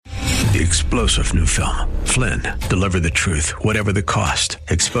The explosive new film, Flynn, deliver the truth, whatever the cost,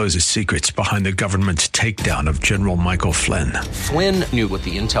 exposes secrets behind the government's takedown of General Michael Flynn. Flynn knew what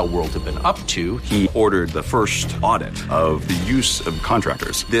the intel world had been up to. He ordered the first audit of the use of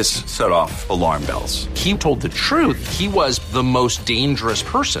contractors. This set off alarm bells. He told the truth. He was the most dangerous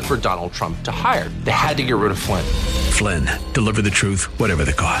person for Donald Trump to hire. They had to get rid of Flynn. Flynn, deliver the truth, whatever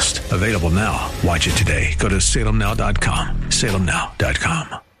the cost. Available now. Watch it today. Go to salemnow.com.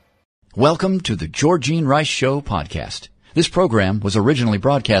 salemnow.com. Welcome to the Georgene Rice Show podcast. This program was originally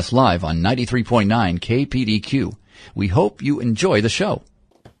broadcast live on 93.9 KPDQ. We hope you enjoy the show.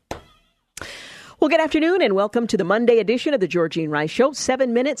 Well, good afternoon and welcome to the Monday edition of the Georgene Rice Show.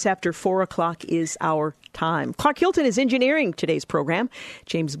 7 minutes after 4 o'clock is our time. Clark Hilton is engineering today's program.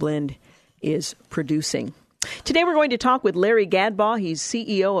 James Blend is producing. Today we're going to talk with Larry Gadbaugh. He's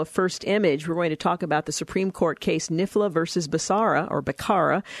CEO of First Image. We're going to talk about the Supreme Court case NIFLA versus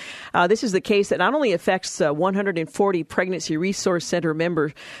Becerra. This is the case that not only affects 140 Pregnancy Resource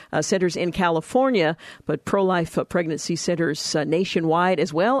Center centers in California, but pro-life pregnancy centers nationwide,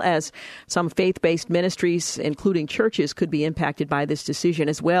 as well as some faith-based ministries, including churches, could be impacted by this decision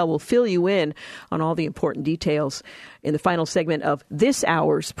as well. We'll fill you in on all the important details in the final segment of this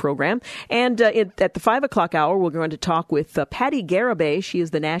hour's program. And at the 5 o'clock hour, we're going to talk with Patty Garibay. She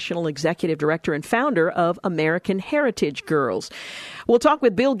is the National Executive Director and founder of American Heritage Girls. We'll talk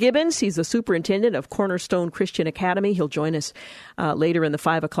with Bill Gibbons. He's the superintendent of Cornerstone Christian Academy. He'll join us later in the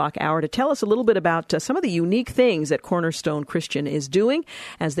 5 o'clock hour to tell us a little bit about some of the unique things that Cornerstone Christian is doing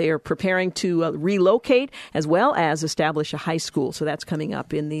as they are preparing to relocate as well as establish a high school. So that's coming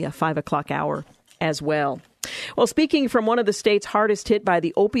up in the 5 o'clock hour as well. Well, speaking from one of the states hardest hit by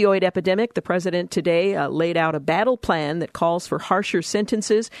the opioid epidemic, the president today laid out a battle plan that calls for harsher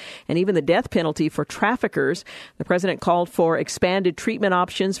sentences and even the death penalty for traffickers. The president called for expanded treatment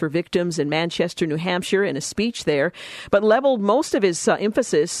options for victims in Manchester, New Hampshire in a speech there, but leveled most of his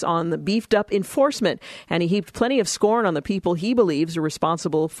emphasis on the beefed up enforcement. And he heaped plenty of scorn on the people he believes are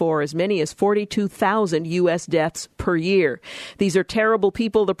responsible for as many as 42,000 U.S. deaths per year. These are terrible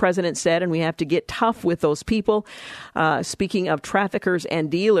people, the president said, and we have to get tough with those people. Speaking of traffickers and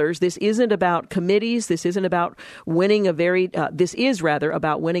dealers, this isn't about committees. This isn't about winning this is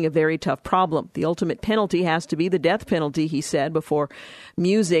about winning a very tough problem. The ultimate penalty has to be the death penalty, he said, before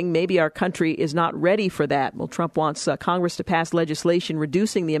musing, maybe our country is not ready for that. Well, Trump wants Congress to pass legislation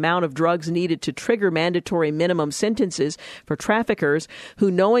reducing the amount of drugs needed to trigger mandatory minimum sentences for traffickers who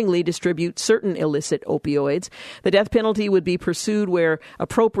knowingly distribute certain illicit opioids. The death penalty would be pursued where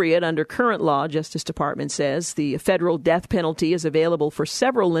appropriate under current law, Justice Department says. The federal death penalty is available for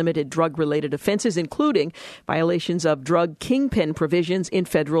several limited drug-related offenses, including violations of drug kingpin provisions in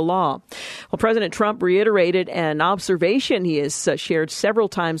federal law. Well, President Trump reiterated an observation he has shared several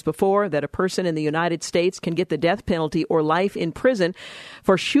times before, that a person in the United States can get the death penalty or life in prison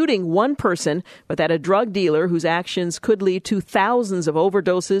for shooting one person, but that a drug dealer whose actions could lead to thousands of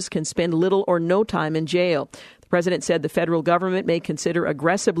overdoses can spend little or no time in jail. The president said the federal government may consider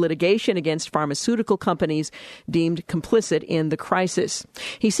aggressive litigation against pharmaceutical companies deemed complicit in the crisis.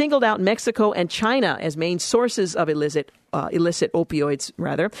 He singled out Mexico and China as main sources of illicit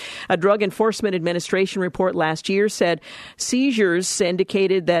opioids. A Drug Enforcement Administration report last year said seizures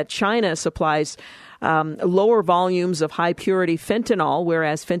indicated that China supplies lower volumes of high-purity fentanyl,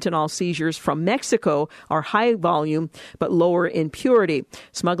 whereas fentanyl seizures from Mexico are high volume but lower in purity.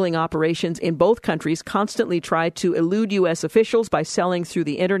 Smuggling operations in both countries constantly try to elude U.S. officials by selling through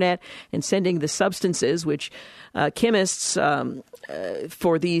the Internet and sending the substances, which chemists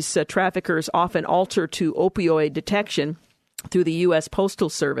for these traffickers often alter to opioid detection through the U.S. Postal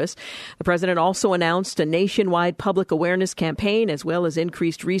Service. The president also announced a nationwide public awareness campaign, as well as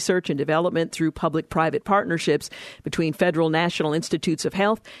increased research and development through public-private partnerships between federal National Institutes of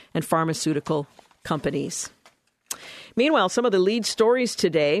Health and pharmaceutical companies. Meanwhile, some of the lead stories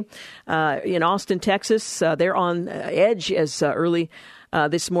today in Austin, Texas, they're on edge as early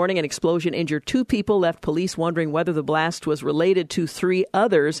this morning. An explosion injured 2 people, left police wondering whether the blast was related to 3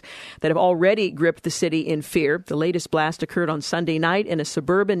 others that have already gripped the city in fear. The latest blast occurred on Sunday night in a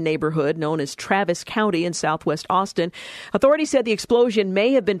suburban neighborhood known as Travis County in southwest Austin. Authorities said the explosion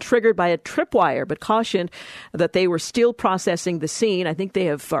may have been triggered by a tripwire, but cautioned that they were still processing the scene. I think they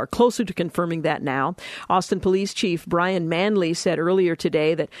are closer to confirming that now. Austin Police Chief Brian Manley said earlier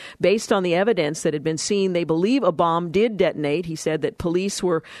today that based on the evidence that had been seen, they believe a bomb did detonate. He said that police police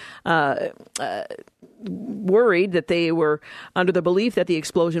were worried that they were under the belief that the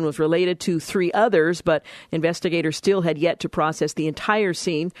explosion was related to 3 others, but investigators still had yet to process the entire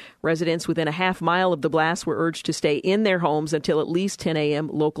scene. Residents within a half mile of the blast were urged to stay in their homes until at least 10 a.m.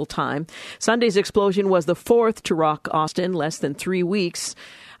 local time. Sunday's explosion was the 4th to rock Austin, less than 3 weeks.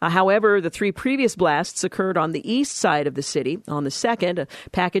 However, the 3 previous blasts occurred on the east side of the city. On the 2nd, a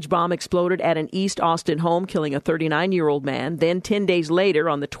package bomb exploded at an East Austin home, killing a 39-year-old man. Then 10 days later,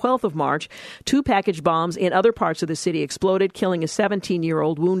 on the 12th of March, 2 package bombs in other parts of the city exploded, killing a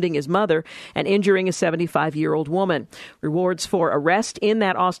 17-year-old, wounding his mother, and injuring a 75-year-old woman. Rewards for arrest in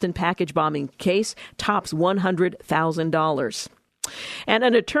that Austin package bombing case tops $100,000. And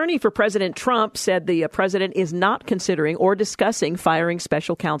an attorney for President Trump said the president is not considering or discussing firing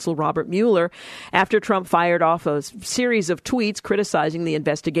special counsel Robert Mueller after Trump fired off a series of tweets criticizing the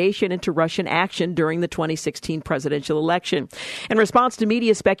investigation into Russian action during the 2016 presidential election. In response to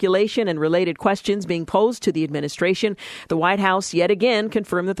media speculation and related questions being posed to the administration, the White House yet again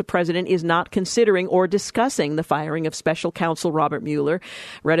confirmed that the president is not considering or discussing the firing of special counsel Robert Mueller,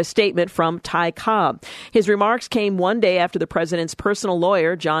 read a statement from Ty Cobb. His remarks came one day after the president's personal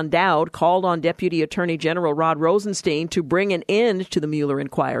lawyer, John Dowd, called on Deputy Attorney General Rod Rosenstein to bring an end to the Mueller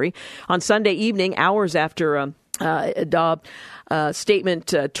inquiry. On Sunday evening, hours after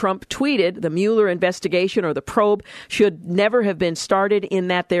statement Trump tweeted, the Mueller investigation or the probe should never have been started in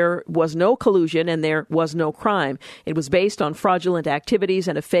that there was no collusion and there was no crime. It was based on fraudulent activities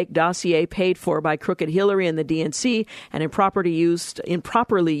and a fake dossier paid for by crooked Hillary and the DNC and improperly used in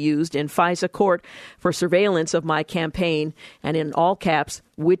FISA court for surveillance of my campaign, and in all caps,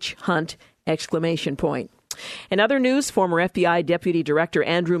 witch hunt, ! In other news, former FBI Deputy Director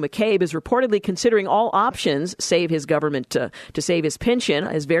Andrew McCabe is reportedly considering all options save his government to save his pension,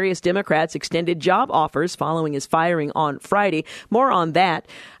 as various Democrats extended job offers following his firing on Friday. More on that,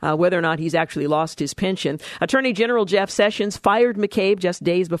 whether or not he's actually lost his pension. Attorney General Jeff Sessions fired McCabe just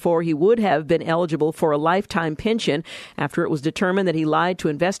days before he would have been eligible for a lifetime pension after it was determined that he lied to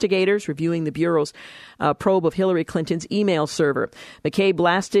investigators reviewing the Bureau's probe of Hillary Clinton's email server. McCabe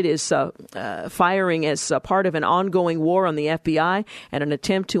blasted his firing as part of an ongoing war on the FBI and an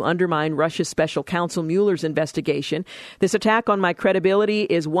attempt to undermine Russia's special counsel Mueller's investigation. This attack on my credibility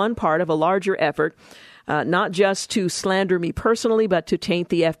is one part of a larger effort, not just to slander me personally, but to taint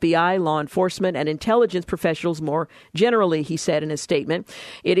the FBI, law enforcement, and intelligence professionals more generally, he said in his statement.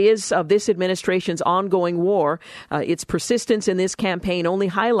 It is of this administration's ongoing war. Its persistence in this campaign only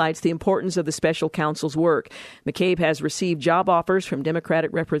highlights the importance of the special counsel's work. McCabe has received job offers from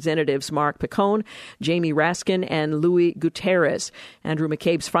Democratic Representatives Mark Picone, Jamie Raskin, and Louis Gutierrez. Andrew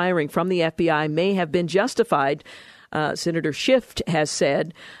McCabe's firing from the FBI may have been justified, Senator Schiff has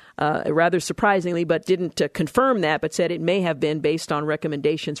said, rather surprisingly, but didn't confirm that, but said it may have been based on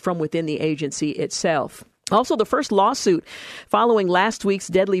recommendations from within the agency itself. Also, the first lawsuit following last week's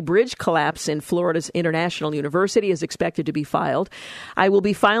deadly bridge collapse in Florida's International University is expected to be filed. I will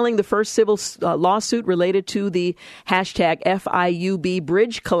be filing the first civil lawsuit related to the hashtag FIUB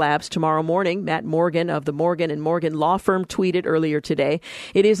bridge collapse tomorrow morning. Matt Morgan of the Morgan & Morgan law firm tweeted earlier today,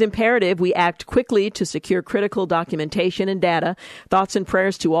 "It is imperative we act quickly to secure critical documentation and data. Thoughts and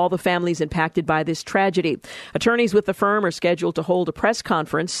prayers to all the families impacted by this tragedy." Attorneys with the firm are scheduled to hold a press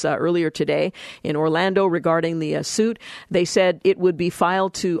conference earlier today in Orlando regarding the suit. They said it would be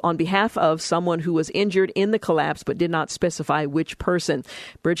filed on behalf of someone who was injured in the collapse, but did not specify which person.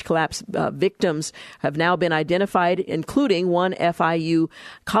 Bridge collapse victims have now been identified, including one FIU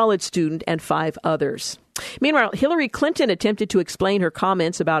college student and 5 others. Meanwhile, Hillary Clinton attempted to explain her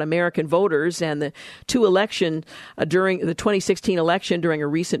comments about American voters and the during the 2016 election during a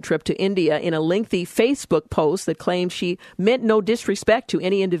recent trip to India in a lengthy Facebook post that claimed she meant no disrespect to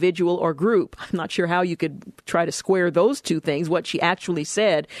any individual or group. I'm not sure how you could try to square those two things, what she actually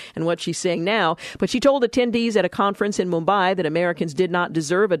said and what she's saying now. But she told attendees at a conference in Mumbai that Americans did not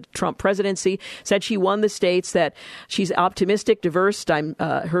deserve a Trump presidency, said she won the states, that she's optimistic, diverse,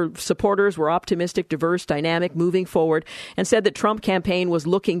 her supporters were optimistic, diverse, dynamic, moving forward, and said that Trump campaign was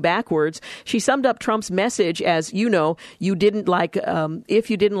looking backwards. She summed up Trump's message as, you didn't like, if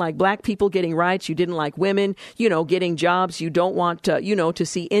you didn't like black people getting rights, you didn't like women, getting jobs, you don't want, to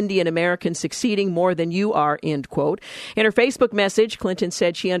see Indian Americans succeeding more than you are, end quote. In her Facebook message, Clinton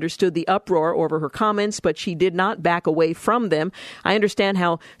said she understood the uproar over her comments, but she did not back away from them. I understand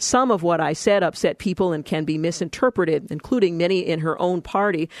how some of what I said upset people and can be misinterpreted, including many in her own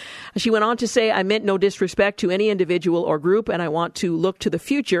party. She went on to say, I meant no disrespect to any individual or group, and I want to look to the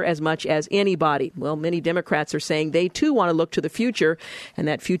future as much as anybody. Well, many Democrats are saying they too want to look to the future, and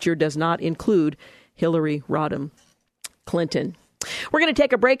that future does not include Hillary Rodham Clinton. We're going to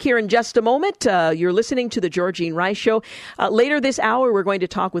take a break here in just a moment. You're listening to the Georgene Rice Show. Later this hour, we're going to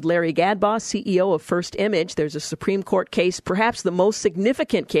talk with Larry Gadboss, CEO of First Image. There's a Supreme Court case, perhaps the most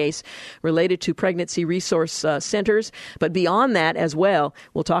significant case related to pregnancy resource centers. But beyond that as well,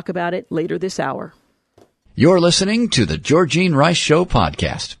 we'll talk about it later this hour. You're listening to the Georgene Rice Show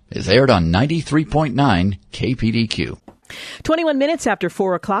podcast. It's aired on 93.9 KPDQ. 21 minutes after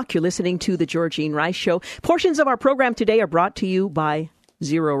 4 o'clock, you're listening to the Georgene Rice Show. Portions of our program today are brought to you by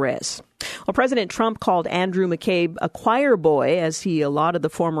Zerorez. Well, President Trump called Andrew McCabe a choir boy as he allotted the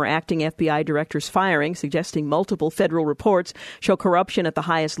former acting FBI director's firing, suggesting multiple federal reports show corruption at the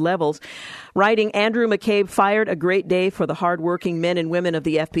highest levels. Writing, Andrew McCabe fired, a great day for the hardworking men and women of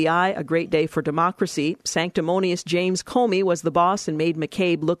the FBI, a great day for democracy. Sanctimonious James Comey was the boss and made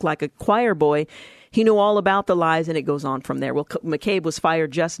McCabe look like a choir boy. He knew all about the lies, and it goes on from there. Well, McCabe was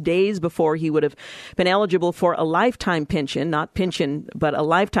fired just days before he would have been eligible for a lifetime pension, not pension, but a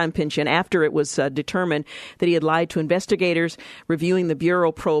lifetime pension after it was determined that he had lied to investigators reviewing the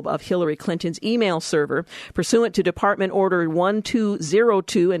Bureau probe of Hillary Clinton's email server. Pursuant to Department Order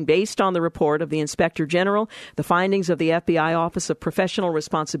 1202 and based on the report of the Inspector General, the findings of the FBI Office of Professional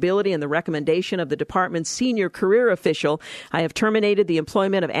Responsibility, and the recommendation of the department's senior career official, I have terminated the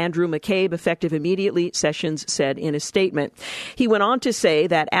employment of Andrew McCabe effective immediately, Sessions said in a statement. He went on to say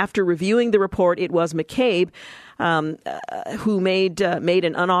that after reviewing the report, it was McCabe who made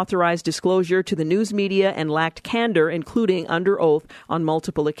an unauthorized disclosure to the news media and lacked candor, including under oath on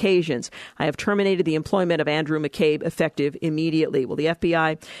multiple occasions. I have terminated the employment of Andrew McCabe effective immediately. Well, the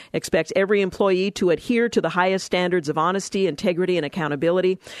FBI expects every employee to adhere to the highest standards of honesty, integrity, and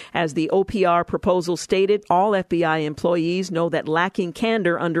accountability. As the OPR proposal stated, all FBI employees know that lacking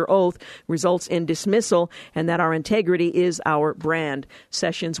candor under oath results in dismissal and that our integrity is our brand,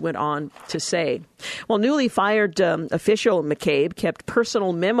 Sessions went on to say. Well, newly fired official McCabe kept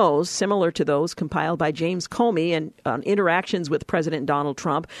personal memos similar to those compiled by James Comey and interactions with President Donald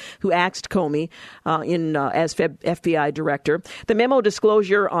Trump, who axed Comey as FBI director. The memo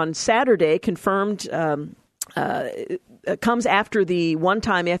disclosure on Saturday confirmed comes after the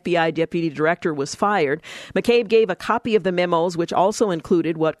one-time FBI deputy director was fired. McCabe gave a copy of the memos, which also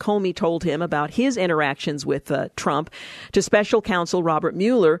included what Comey told him about his interactions with Trump, to special counsel Robert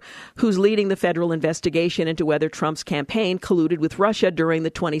Mueller, who's leading the federal investigation into whether Trump's campaign colluded with Russia during the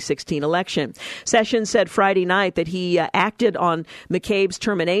 2016 election. Sessions said Friday night that he acted on McCabe's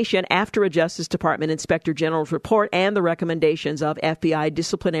termination after a Justice Department Inspector General's report and the recommendations of FBI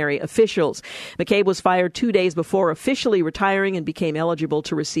disciplinary officials. McCabe was fired 2 days before officially retiring and became eligible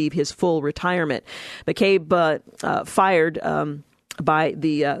to receive his full retirement. McCabe fired by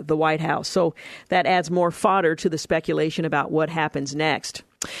the White House. So that adds more fodder to the speculation about what happens next.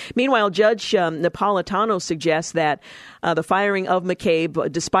 Meanwhile, Judge Napolitano suggests that the firing of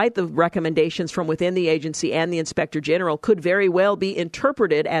McCabe, despite the recommendations from within the agency and the Inspector General, could very well be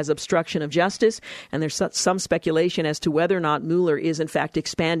interpreted as obstruction of justice. And there's some speculation as to whether or not Mueller is, in fact,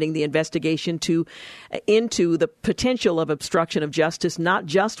 expanding the investigation into the potential of obstruction of justice, not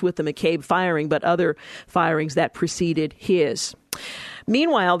just with the McCabe firing, but other firings that preceded his.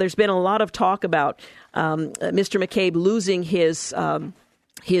 Meanwhile, there's been a lot of talk about Mr. McCabe losing his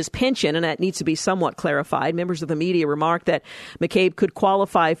pension, and that needs to be somewhat clarified. Members of the media remarked that McCabe could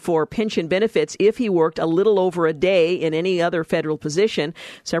qualify for pension benefits if he worked a little over a day in any other federal position.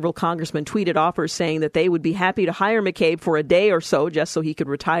 Several congressmen tweeted offers saying that they would be happy to hire McCabe for a day or so just so he could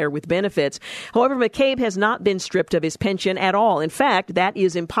retire with benefits. However, McCabe has not been stripped of his pension at all. In fact, that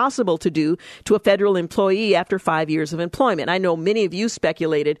is impossible to do to a federal employee after 5 years of employment. I know many of you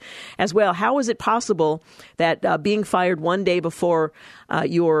speculated as well. How is it possible that being fired one day before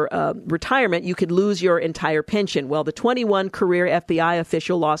your retirement, you could lose your entire pension? Well, the 21 career FBI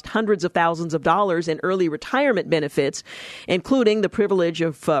official lost hundreds of thousands of dollars in early retirement benefits, including the privilege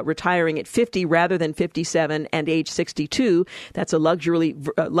of retiring at 50 rather than 57 and age 62. That's a luxury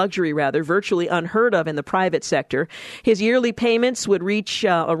virtually unheard of in the private sector. His yearly payments would reach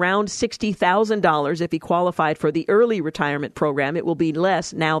around $60,000 if he qualified for the early retirement program. It will be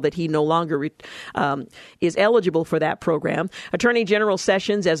less now that he no longer is eligible for that program. Attorney General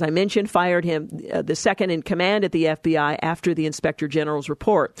Sessions, as I mentioned, fired him, the second in command at the FBI, after the Inspector General's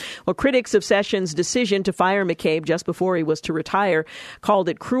report. Well, critics of Sessions' decision to fire McCabe just before he was to retire called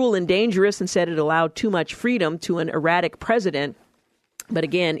it cruel and dangerous and said it allowed too much freedom to an erratic president. But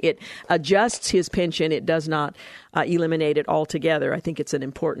again, it adjusts his pension. It does not eliminate it altogether. I think it's an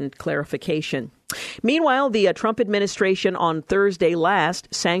important clarification. Meanwhile, the Trump administration on Thursday last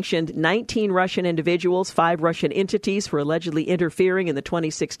sanctioned 19 Russian individuals, 5 Russian entities for allegedly interfering in the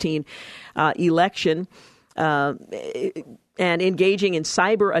 2016 election. and engaging in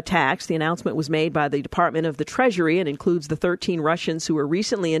cyber attacks. The announcement was made by the Department of the Treasury and includes the 13 Russians who were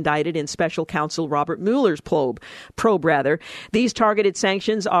recently indicted in Special Counsel Robert Mueller's probe. These targeted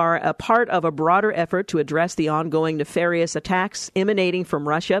sanctions are a part of a broader effort to address the ongoing nefarious attacks emanating from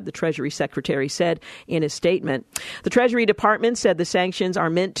Russia, the Treasury Secretary said in a statement. The Treasury Department said the sanctions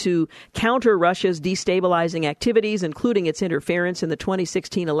are meant to counter Russia's destabilizing activities, including its interference in the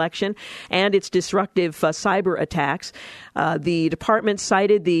 2016 election and its disruptive cyber attacks. The department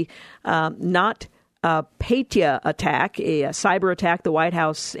cited the NotPetya attack, a cyber attack the White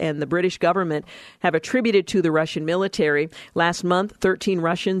House and the British government have attributed to the Russian military. Last month, 13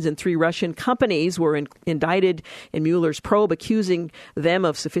 Russians and 3 Russian companies were indicted in Mueller's probe, accusing them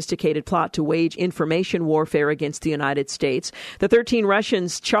of sophisticated plot to wage information warfare against the United States. The 13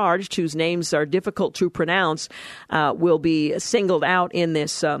 Russians charged, whose names are difficult to pronounce, will be singled out in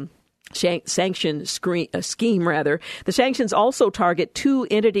this sanction scheme. The sanctions also target 2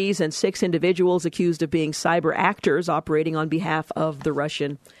 entities and 6 individuals accused of being cyber actors operating on behalf of the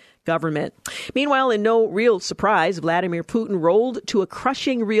Russian government. Meanwhile, in no real surprise, Vladimir Putin rolled to a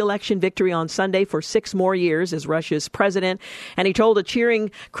crushing re-election victory on Sunday for 6 more years as Russia's president, and he told a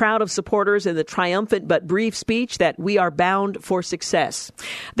cheering crowd of supporters in the triumphant but brief speech that we are bound for success.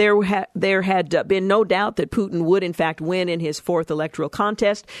 There had been no doubt that Putin would in fact win in his 4th electoral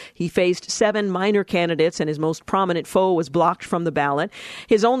contest. He faced 7 minor candidates, and his most prominent foe was blocked from the ballot.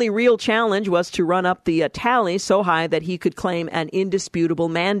 His only real challenge was to run up the tally so high that he could claim an indisputable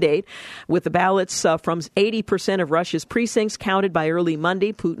mandate. With the ballots from 80% of Russia's precincts counted by early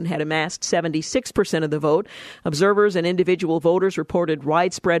Monday, Putin had amassed 76% of the vote. Observers and individual voters reported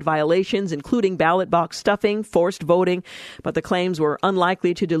widespread violations, including ballot box stuffing, forced voting, but the claims were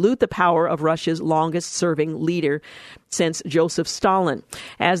unlikely to dilute the power of Russia's longest-serving leader since Joseph Stalin.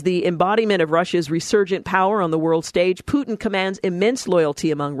 As the embodiment of Russia's resurgent power on the world stage, Putin commands immense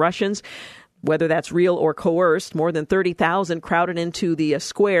loyalty among Russians. Whether that's real or coerced, more than 30,000 crowded into the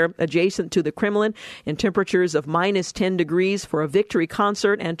square adjacent to the Kremlin in temperatures of minus 10 degrees for a victory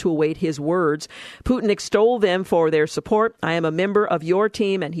concert and to await his words. Putin extolled them for their support. I am a member of your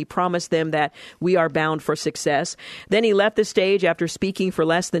team, and he promised them that we are bound for success. Then he left the stage after speaking for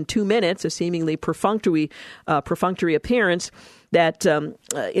less than 2 minutes, a seemingly perfunctory appearance that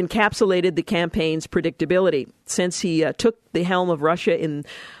encapsulated the campaign's predictability. Since he took the helm of Russia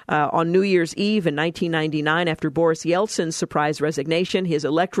on New Year's Eve in 1999 after Boris Yeltsin's surprise resignation, his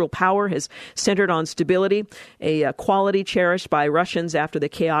electoral power has centered on stability, a quality cherished by Russians after the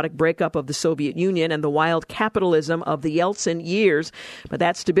chaotic breakup of the Soviet Union and the wild capitalism of the Yeltsin years. But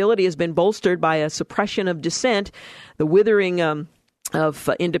that stability has been bolstered by a suppression of dissent, the withering of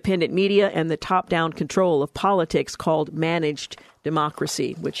independent media, and the top-down control of politics called managed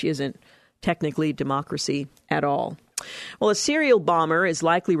democracy, which isn't technically democracy at all. Well, a serial bomber is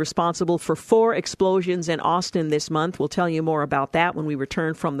likely responsible for 4 explosions in Austin this month. We'll tell you more about that when we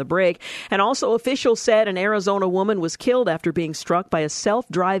return from the break. And also, officials said an Arizona woman was killed after being struck by a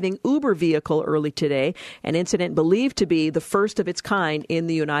self-driving Uber vehicle early today, an incident believed to be the first of its kind in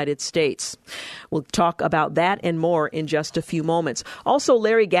the United States. We'll talk about that and more in just a few moments. Also,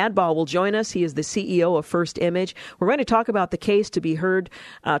 Larry Gadbaugh will join us. He is the CEO of First Image. We're going to talk about the case to be heard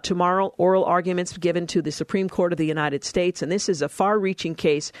tomorrow, oral arguments given to the Supreme Court of the United States, and this is a far-reaching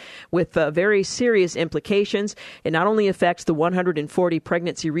case with very serious implications. It not only affects the 140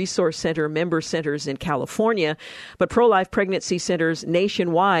 Pregnancy Resource Center member centers in California, but pro-life pregnancy centers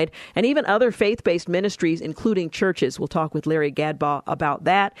nationwide, and even other faith-based ministries, including churches. We'll talk with Larry Gadbaugh about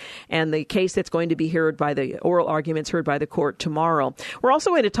that and the case that's going to be heard by the oral arguments heard by the court tomorrow. We're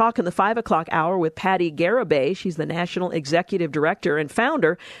also going to talk in the 5 o'clock hour with Patty Garibay. She's the National Executive Director and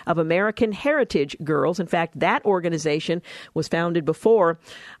founder of American Heritage Girls. In fact, that organization was founded before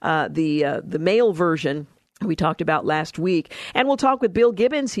the male version we talked about last week. And we'll talk with Bill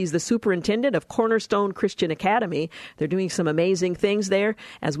Gibbons. He's the superintendent of Cornerstone Christian Academy. They're doing some amazing things there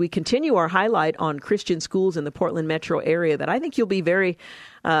as we continue our highlight on Christian schools in the Portland metro area that I think you'll be very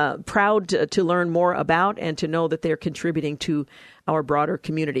proud to learn more about and to know that they're contributing to our broader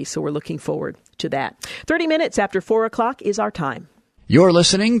community. So we're looking forward to that. 30 minutes after 4 o'clock is our time. You're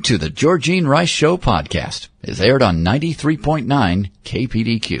listening to the Georgene Rice Show podcast. It's aired on 93.9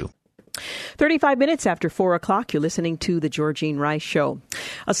 KPDQ. 35 minutes after 4 o'clock, you're listening to The Georgene Rice Show.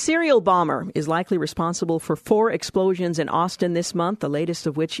 A serial bomber is likely responsible for 4 explosions in Austin this month, the latest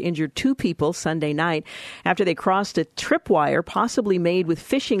of which injured 2 people Sunday night after they crossed a tripwire possibly made with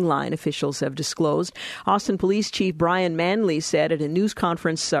fishing line, officials have disclosed. Austin Police Chief Brian Manley said at a news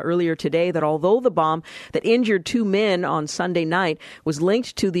conference earlier today that although the bomb that injured 2 men on Sunday night was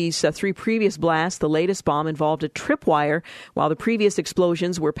linked to these 3 previous blasts, the latest bomb involved a tripwire, while the previous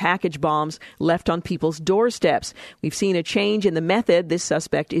explosions were package bombs left on people's doorsteps. We've seen a change in the method this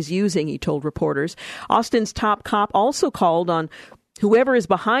suspect is using, he told reporters. Austin's top cop also called on whoever is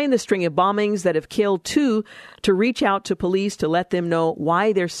behind the string of bombings that have killed 2 to reach out to police to let them know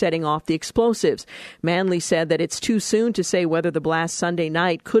why they're setting off the explosives. Manley said that it's too soon to say whether the blast Sunday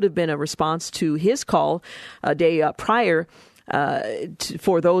night could have been a response to his call a day prior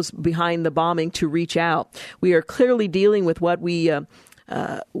for those behind the bombing to reach out. We are clearly dealing with what we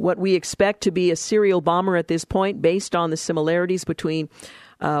expect to be a serial bomber at this point, based on the similarities between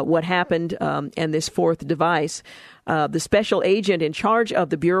what happened and this 4th device. The special agent in charge of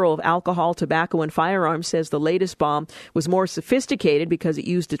the Bureau of Alcohol, Tobacco, and Firearms says the latest bomb was more sophisticated because it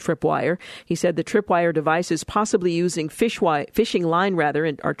used a tripwire. He said the tripwire devices, possibly using fishing line,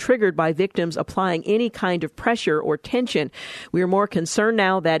 and are triggered by victims applying any kind of pressure or tension. We are more concerned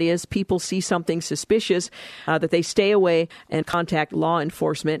now, that is, people see something suspicious, that they stay away and contact law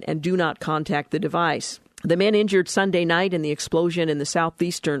enforcement and do not contact the device. The men injured Sunday night in the explosion in the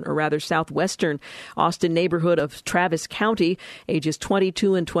southwestern Austin neighborhood of Travis County, ages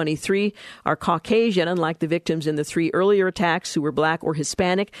 22 and 23, are Caucasian, unlike the victims in the 3 earlier attacks who were black or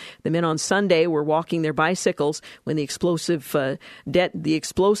Hispanic. The men on Sunday were walking their bicycles when the explosive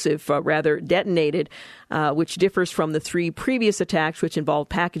detonated, which differs from the 3 previous attacks, which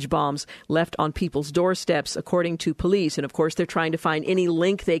involved package bombs left on people's doorsteps, according to police. And of course, they're trying to find any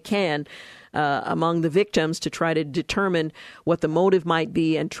link they can among the victims to try to determine what the motive might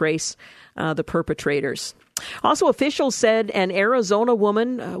be and trace the perpetrators. Also, officials said an Arizona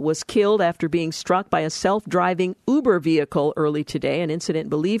woman was killed after being struck by a self-driving Uber vehicle early today, an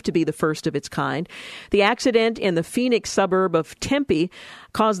incident believed to be the first of its kind. The accident in the Phoenix suburb of Tempe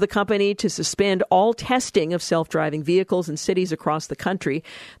caused the company to suspend all testing of self-driving vehicles in cities across the country.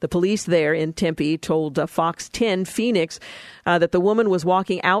 The police there in Tempe told Fox 10 Phoenix that the woman was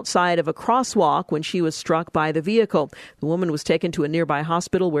walking outside of a crosswalk when she was struck by the vehicle. The woman was taken to a nearby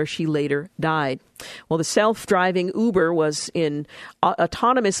hospital where she later died. Well, the self-driving Uber was in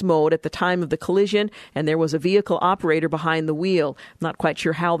autonomous mode at the time of the collision, and there was a vehicle operator behind the wheel. I'm not quite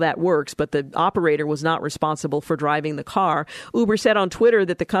sure how that works, but the operator was not responsible for driving the car. Uber said on Twitter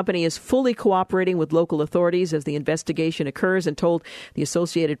that the company is fully cooperating with local authorities as the investigation occurs, and told the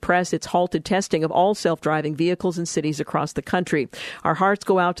Associated Press it's halted testing of all self-driving vehicles in cities across the country. Our hearts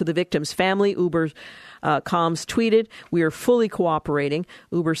go out to the victim's family, Uber comms tweeted. We are fully cooperating.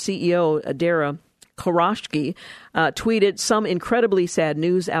 Uber CEO Dara Khosrowshahi tweeted, some incredibly sad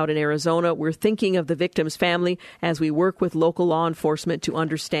news out in Arizona. We're thinking of the victim's family as we work with local law enforcement to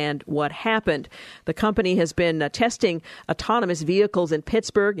understand what happened. The company has been testing autonomous vehicles in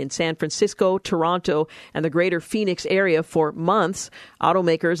Pittsburgh, in San Francisco, Toronto, and the greater Phoenix area for months.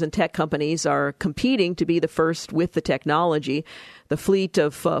 Automakers and tech companies are competing to be the first with the technology. The fleet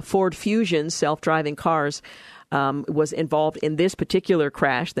of Ford Fusion self-driving cars was involved in this particular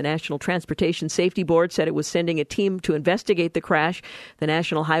crash. The National Transportation Safety Board said it was sending a team to investigate the crash. The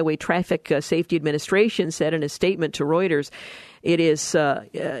National Highway Traffic Safety Administration said in a statement to Reuters, it is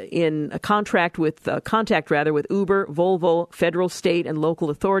in a contact with Uber, Volvo, federal, state, and local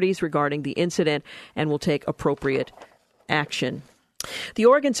authorities regarding the incident, and will take appropriate action. The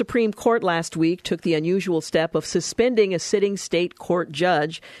Oregon Supreme Court last week took the unusual step of suspending a sitting state court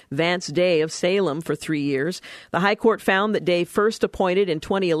judge, Vance Day of Salem, for 3 years. The High Court found that Day, first appointed in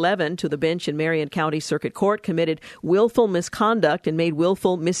 2011 to the bench in Marion County Circuit Court, committed willful misconduct and made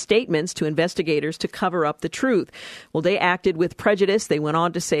willful misstatements to investigators to cover up the truth. Well, Day acted with prejudice, they went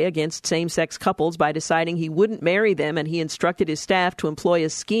on to say, against same-sex couples by deciding he wouldn't marry them, and he instructed his staff to employ a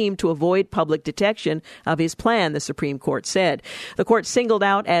scheme to avoid public detection of his plan, the Supreme Court said. The court singled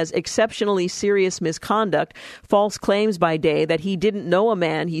out as exceptionally serious misconduct false claims by Day that he didn't know a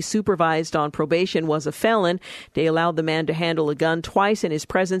man he supervised on probation was a felon. Day allowed the man to handle a gun twice in his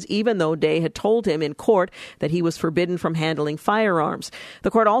presence, even though Day had told him in court that he was forbidden from handling firearms.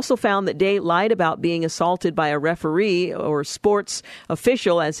 The court also found that Day lied about being assaulted by a referee or sports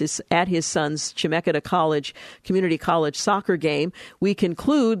official at his son's Chemeketa Community College soccer game. We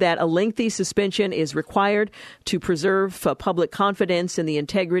conclude that a lengthy suspension is required to preserve public confidence confidence in the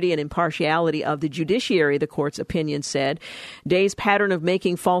integrity and impartiality of the judiciary, the court's opinion said. Day's pattern of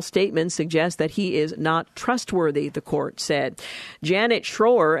making false statements suggests that he is not trustworthy, the court said. Janet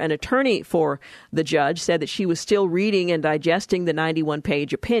Schroer, an attorney for the judge, said that she was still reading and digesting the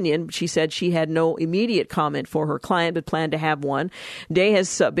 91-page opinion. She said she had no immediate comment for her client, but planned to have one. Day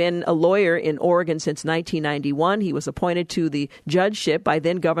has been a lawyer in Oregon since 1991. He was appointed to the judgeship by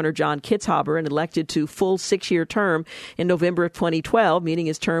then Governor John Kitzhaber and elected to full 6-year term in November of 2012, meaning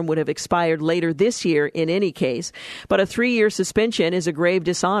his term would have expired later this year in any case. But a 3-year suspension is a grave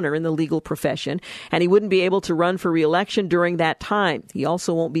dishonor in the legal profession, and he wouldn't be able to run for re-election during that time. He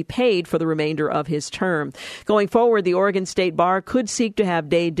also won't be paid for the remainder of his term. Going forward, the Oregon State Bar could seek to have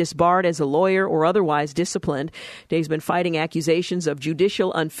Day disbarred as a lawyer or otherwise disciplined. Day's been fighting accusations of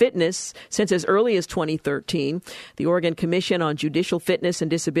judicial unfitness since as early as 2013. The Oregon Commission on Judicial Fitness and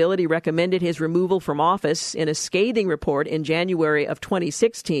Disability recommended his removal from office in a scathing report in January of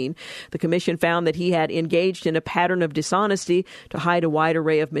 2016. The commission found that he had engaged in a pattern of dishonesty to hide a wide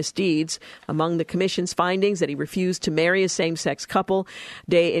array of misdeeds. Among the commission's findings, that he refused to marry a same-sex couple.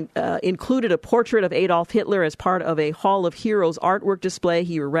 Day included a portrait of Adolf Hitler as part of a Hall of Heroes artwork display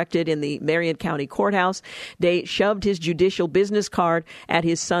he erected in the Marion County Courthouse. Day shoved his judicial business card at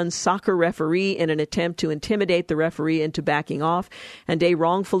his son's soccer referee in an attempt to intimidate the referee into backing off, and Day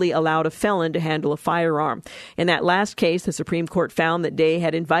wrongfully allowed a felon to handle a firearm. In that last case, the Supreme Court found that Day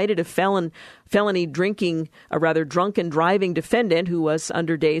had invited a felony drunken driving defendant who was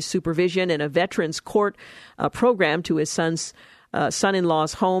under Day's supervision in a veterans court program to his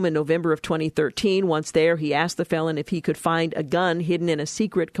son-in-law's home in November of 2013. Once there, he asked the felon if he could find a gun hidden in a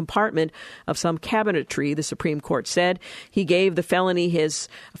secret compartment of some cabinetry, the Supreme Court said. He gave the felon his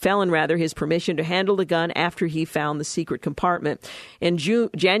permission to handle the gun after he found the secret compartment. In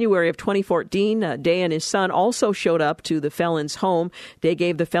January of 2014, Day and his son also showed up to the felon's home. Day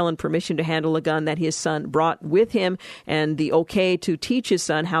gave the felon permission to handle a gun that his son brought with him and the okay to teach his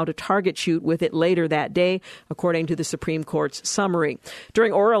son how to target shoot with it later that day, according to the Supreme Court's summary.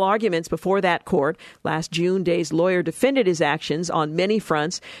 During oral arguments before that court last June, Day's lawyer defended his actions on many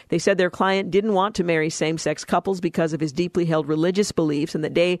fronts. They said their client didn't want to marry same-sex couples because of his deeply held religious beliefs, and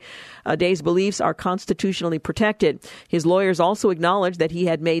that Day's beliefs are constitutionally protected. His lawyers also acknowledged that he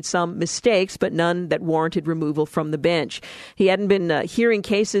had made some mistakes, but none that warranted removal from the bench. He hadn't been hearing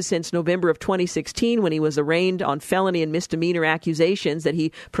cases since November of 2016, when he was arraigned on felony and misdemeanor accusations that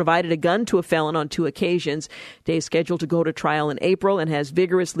he provided a gun to a felon on 2 occasions. Day is scheduled to go to trial in April and has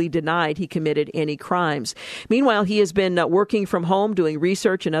vigorously denied he committed any crimes. Meanwhile, he has been working from home, doing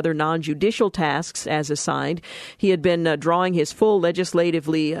research and other non-judicial tasks as assigned. He had been drawing his full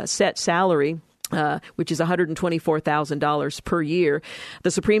legislatively set salary, which is $124,000 per year.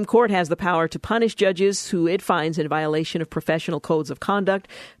 The Supreme Court has the power to punish judges who it finds in violation of professional codes of conduct.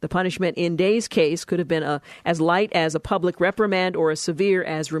 The punishment in Day's case could have been as light as a public reprimand or as severe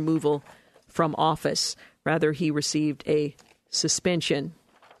as removal from office. Rather, he received a suspension.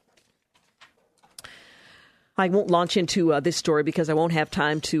 I won't launch into this story because I won't have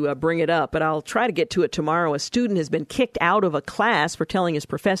time to bring it up, but I'll try to get to it tomorrow. A student has been kicked out of a class for telling his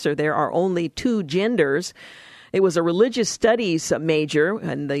professor there are only 2 genders. It was a religious studies major,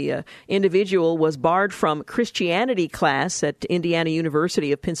 and the individual was barred from Christianity class at Indiana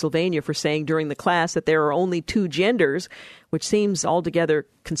University of Pennsylvania for saying during the class that there are only 2 genders, which seems altogether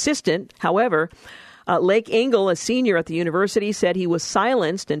consistent. However, Lake Engel, a senior at the university, said he was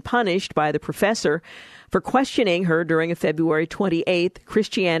silenced and punished by the professor for questioning her during a February 28th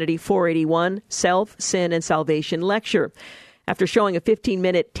Christianity 481 Self, Sin, and Salvation lecture. After showing a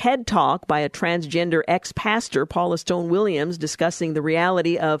 15-minute TED Talk by a transgender ex-pastor, Paula Stone Williams, discussing the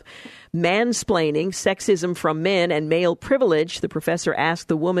reality of mansplaining, sexism from men, and male privilege, the professor asked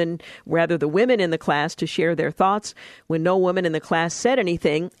the women in the class to share their thoughts. When no woman in the class said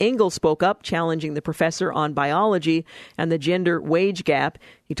anything, Engel spoke up, challenging the professor on biology and the gender wage gap.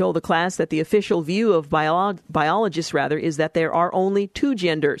 He told the class that the official view of biologists is that there are only 2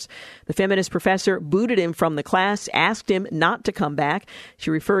 genders. The feminist professor booted him from the class, asked him not to come back. She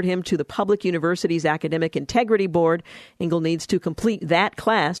referred him to the public university's academic integrity board. Engel needs to complete that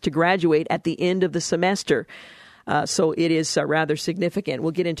class to graduate at the end of the semester. So it is rather significant.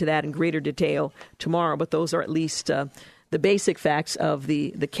 We'll get into that in greater detail tomorrow, but those are at least the basic facts of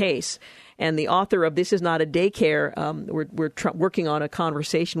the case. And the author of This Is Not a Daycare, we're working on a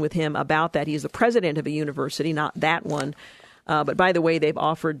conversation with him about that. He's the president of a university, not that one. But by the way, they've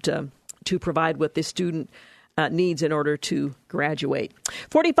offered to provide what this student needs in order to graduate.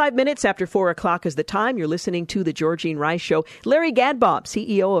 45 minutes after 4 o'clock is the time. You're listening to The Georgene Rice Show. Larry Gadbob,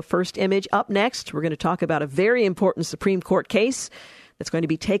 CEO of First Image, up next. We're going to talk about a very important Supreme Court case that's going to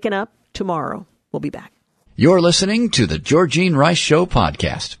be taken up tomorrow. We'll be back. You're listening to The Georgene Rice Show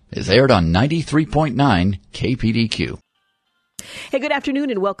podcast. It's aired on 93.9 KPDQ. Hey, good afternoon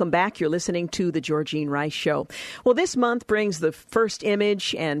and welcome back. You're listening to The Georgene Rice Show. Well, this month brings the First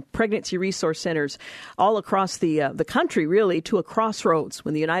Image and pregnancy resource centers all across the country, really, to a crossroads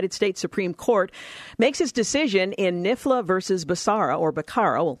when the United States Supreme Court makes its decision in NIFLA versus Becerra, or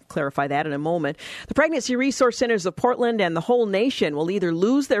Becerra. We'll clarify that in a moment. The pregnancy resource centers of Portland and the whole nation will either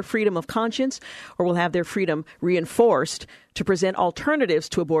lose their freedom of conscience or will have their freedom reinforced to present alternatives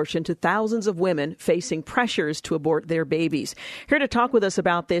to abortion to thousands of women facing pressures to abort their babies. Here to talk with us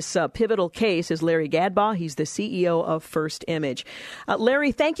about this pivotal case is Larry Gadbob. He's the CEO of First Image.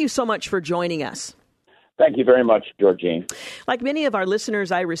 Larry, thank you so much for joining us. Thank you very much, Georgene. Like many of our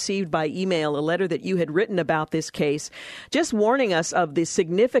listeners, I received by email a letter that you had written about this case, just warning us of the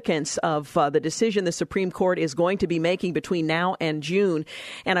significance of the decision the Supreme Court is going to be making between now and June.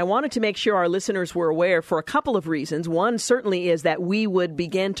 And I wanted to make sure our listeners were aware for a couple of reasons. One certainly is that we would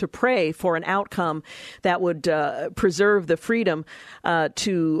begin to pray for an outcome that would preserve the freedom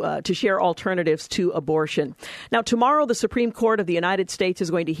to share alternatives to abortion. Now, tomorrow, the Supreme Court of the United States is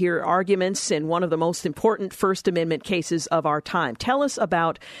going to hear arguments in one of the most important First Amendment cases of our time. Tell us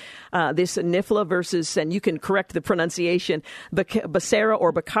about this NIFLA versus, and you can correct the pronunciation, Becerra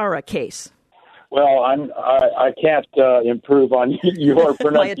or Becerra case. Well, I can't improve on your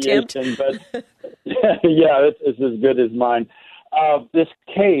pronunciation, but yeah, it's as good as mine. This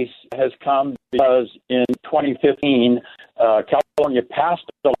case has come because in 2015, California passed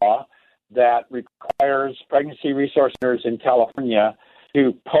a law that requires pregnancy resource centers in California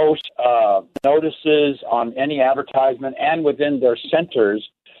to post notices on any advertisement and within their centers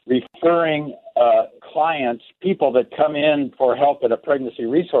referring clients, people that come in for help at a pregnancy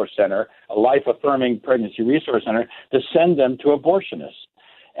resource center, a life-affirming pregnancy resource center, to send them to abortionists.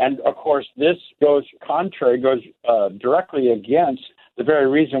 And, of course, this goes directly against the very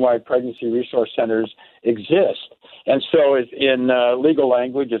reason why pregnancy resource centers exist. And so in legal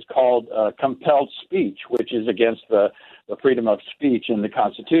language, it's called compelled speech, which is against the freedom of speech in the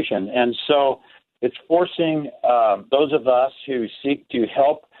Constitution. And so it's forcing those of us who seek to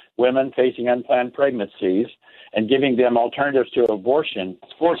help women facing unplanned pregnancies and giving them alternatives to abortion,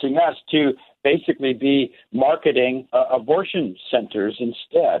 it's forcing us to basically be marketing abortion centers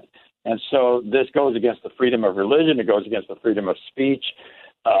instead. And so this goes against the freedom of religion. It goes against the freedom of speech.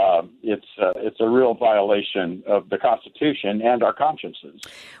 It's a real violation of the Constitution and our consciences.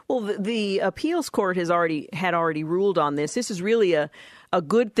 Well, the appeals court had already ruled on this. This is really a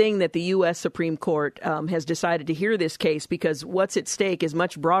good thing that the U.S. Supreme Court has decided to hear this case, because what's at stake is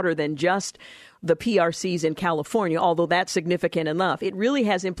much broader than just the PRCs in California, although that's significant enough. It really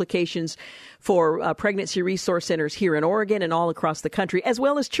has implications for pregnancy resource centers here in Oregon and all across the country, as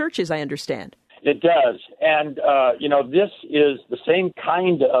well as churches, I understand. It does. And, this is the same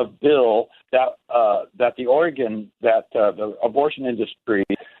kind of bill that the abortion industry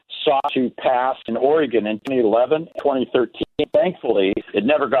sought to pass in Oregon in 2011, 2013. Thankfully, it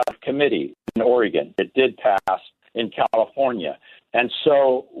never got to committee in Oregon. It did pass in California. And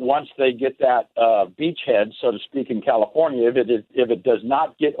so once they get that beachhead, so to speak, in California, if it does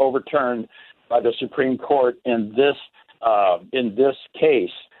not get overturned by the Supreme Court in this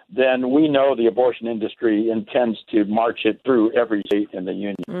case, then we know the abortion industry intends to march it through every state in the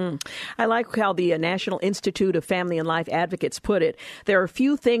union. I like how the National Institute of Family and Life Advocates put it. There are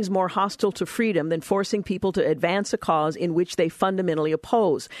few things more hostile to freedom than forcing people to advance a cause in which they fundamentally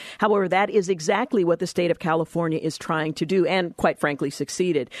oppose. However, that is exactly what the state of California is trying to do and, quite frankly,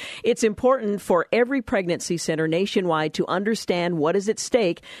 succeeded. It's important for every pregnancy center nationwide to understand what is at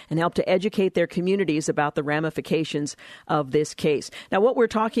stake and help to educate their communities about the ramifications of this case. Now, what we're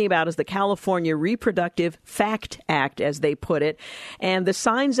talking about is the California Reproductive Fact Act, as they put it, and the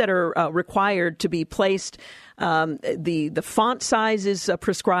signs that are required to be placed. The font size is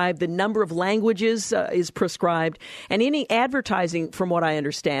prescribed, the number of languages is prescribed, and any advertising, from what I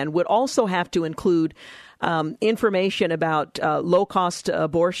understand, would also have to include information about low-cost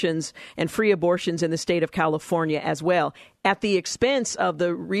abortions and free abortions in the state of California as well, at the expense of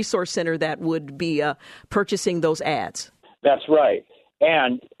the resource center that would be purchasing those ads. That's right.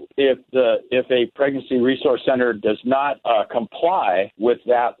 And if a pregnancy resource center does not comply with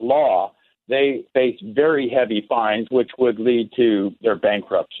that law, they face very heavy fines, which would lead to their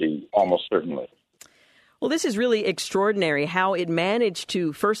bankruptcy almost certainly. Well, this is really extraordinary how it managed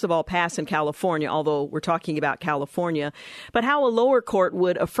to, first of all, pass in California, although we're talking about California, but how a lower court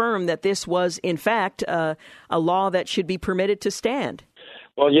would affirm that this was, in fact, a law that should be permitted to stand.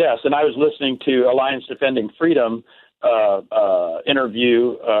 Well, yes, and I was listening to Alliance Defending Freedom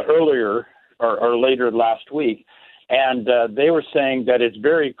interview earlier or later last week, and they were saying that it's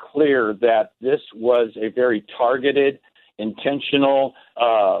very clear that this was a very targeted, intentional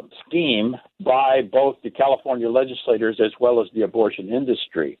scheme by both the California legislators as well as the abortion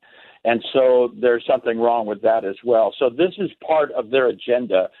industry. And so there's something wrong with that as well. So this is part of their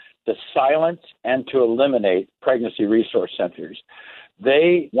agenda to silence and to eliminate pregnancy resource centers.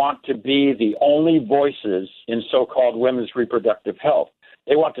 They want to be the only voices in so-called women's reproductive health.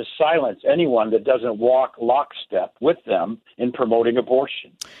 They want to silence anyone that doesn't walk lockstep with them in promoting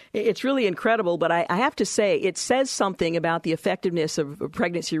abortion. It's really incredible, but I have to say it says something about the effectiveness of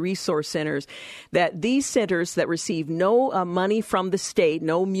pregnancy resource centers, that these centers that receive no money from the state,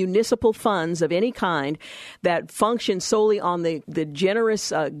 no municipal funds of any kind, that function solely on the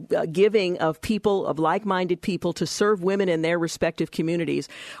generous giving of people, of like-minded people to serve women in their respective communities,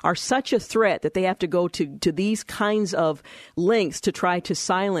 are such a threat that they have to go to these kinds of lengths to try to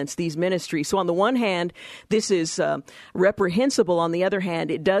silence these ministries. So on the one hand, this is reprehensible. On the other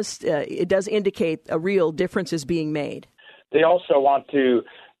hand, it does indicate a real difference is being made. They also want to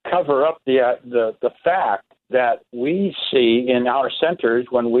cover up the fact that we see in our centers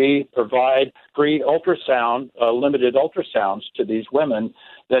when we provide free ultrasound, limited ultrasounds to these women,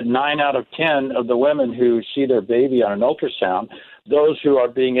 that 9 out of 10 of the women who see their baby on an ultrasound, those who are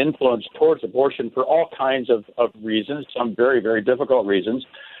being influenced towards abortion for all kinds of reasons, some very, very difficult reasons,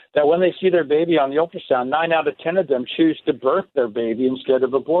 that when they see their baby on the ultrasound, 9 out of 10 of them choose to birth their baby instead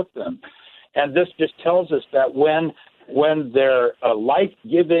of abort them. And this just tells us that when their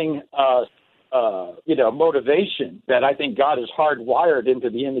life-giving motivation that I think God has hardwired into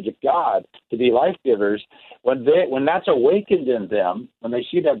the image of God to be life givers, when that's awakened in them, when they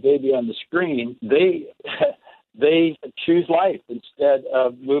see that baby on the screen, they choose life instead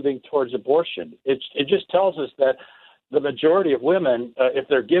of moving towards abortion. It just tells us that the majority of women, if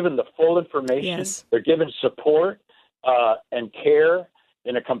they're given the full information, yes, they're given support and care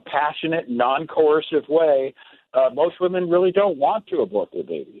in a compassionate, non-coercive way, most women really don't want to abort their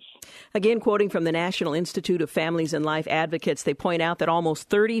babies. Again, quoting from the National Institute of Families and Life Advocates, they point out that almost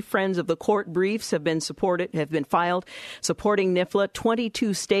 30 Friends of the Court briefs have been filed supporting NIFLA,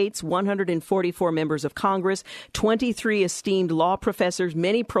 22 states, 144 members of Congress, 23 esteemed law professors.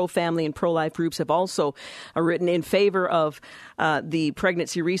 Many pro-family and pro-life groups have also written in favor of the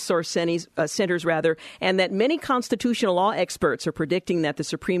pregnancy resource centers, and that many constitutional law experts are predicting that the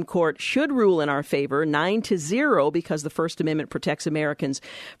Supreme Court should rule in our favor 9-0, because the First Amendment protects Americans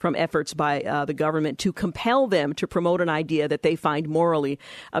from efforts by the government to compel them to promote an idea that they find morally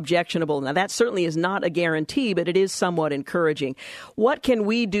objectionable. Now, that certainly is not a guarantee, but it is somewhat encouraging. What can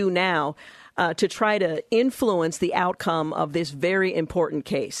we do now to try to influence the outcome of this very important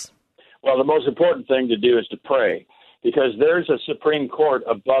case? Well, the most important thing to do is to pray, because there's a Supreme Court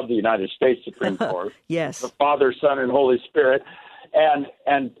above the United States Supreme Court. Yes. The Father, Son, and Holy Spirit, and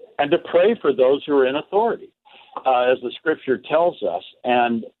to pray for those who are in authority. As the Scripture tells us,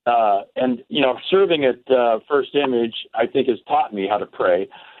 and serving at First Image, I think has taught me how to pray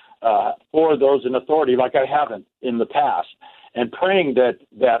for those in authority, like I haven't in the past, and praying that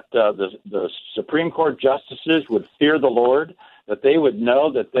the Supreme Court justices would fear the Lord, that they would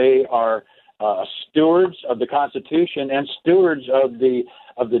know that they are stewards of the Constitution and stewards of the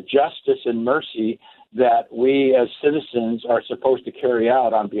justice and mercy that we as citizens are supposed to carry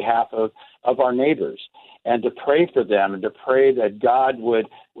out on behalf of our neighbors, and to pray for them, and to pray that God would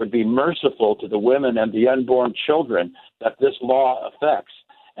be merciful to the women and the unborn children that this law affects,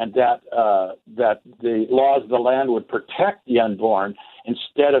 and that the laws of the land would protect the unborn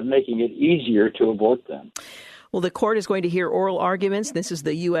instead of making it easier to abort them. Well, the court is going to hear oral arguments. This is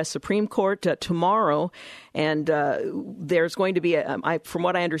the U.S. Supreme Court tomorrow, and there's going to be, from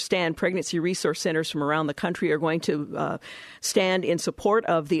what I understand, pregnancy resource centers from around the country are going to stand in support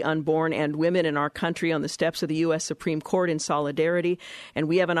of the unborn and women in our country on the steps of the U.S. Supreme Court in solidarity, and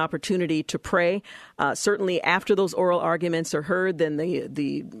we have an opportunity to pray. Certainly after those oral arguments are heard, then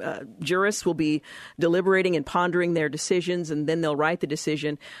the jurists will be deliberating and pondering their decisions, and then they'll write the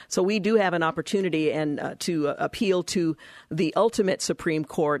decision. So we do have an opportunity and to appeal to the ultimate Supreme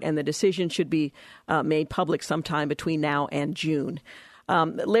Court, and the decision should be made public sometime between now and June.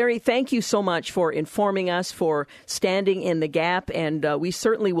 Larry, thank you so much for informing us, for standing in the gap, and we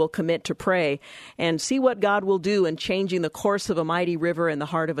certainly will commit to pray and see what God will do in changing the course of a mighty river in the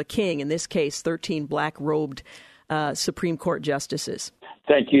heart of a king, in this case, 13 black-robed Supreme Court justices.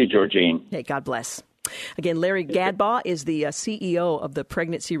 Thank you, Georgene. Hey, God bless. Again, Larry Gadbaugh is the CEO of the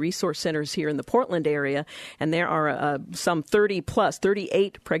Pregnancy Resource Centers here in the Portland area, and there are some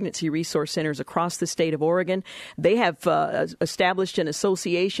 38 Pregnancy Resource Centers across the state of Oregon. They have established an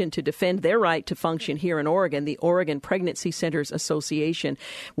association to defend their right to function here in Oregon, the Oregon Pregnancy Centers Association.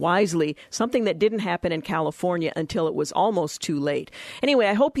 Wisely, something that didn't happen in California until it was almost too late. Anyway,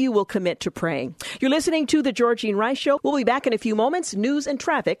 I hope you will commit to praying. You're listening to The Georgene Rice Show. We'll be back in a few moments. News and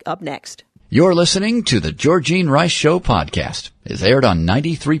traffic up next. You're listening to the Georgene Rice Show podcast. It's aired on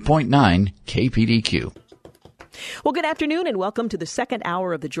 93.9 KPDQ. Well, good afternoon and welcome to the second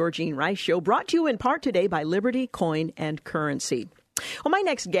hour of the Georgene Rice Show, brought to you in part today by Liberty Coin and Currency. Well, my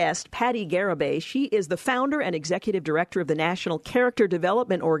next guest, Patty Garibay, she is the founder and executive director of the National Character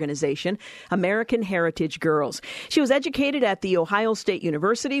Development Organization, American Heritage Girls. She was educated at The Ohio State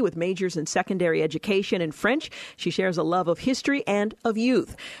University with majors in secondary education and French. She shares a love of history and of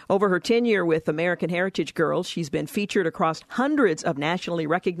youth. Over her tenure with American Heritage Girls, she's been featured across hundreds of nationally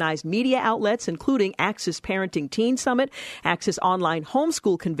recognized media outlets, including Access Parenting Teen Summit, Access Online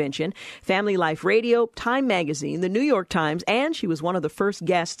Homeschool Convention, Family Life Radio, Time Magazine, The New York Times, and she was one of the first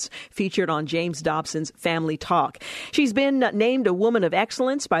guests featured on James Dobson's Family Talk. She's been named a Woman of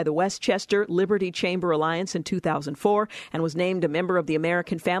Excellence by the Westchester Liberty Chamber Alliance in 2004 and was named a member of the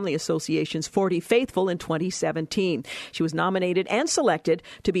American Family Association's 40 Faithful in 2017. She was nominated and selected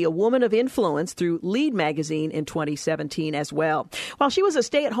to be a Woman of Influence through Lead Magazine in 2017 as well. While she was a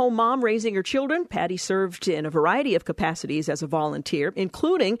stay-at-home mom raising her children, Patty served in a variety of capacities as a volunteer,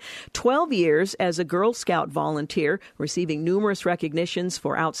 including 12 years as a Girl Scout volunteer, receiving numerous recognitions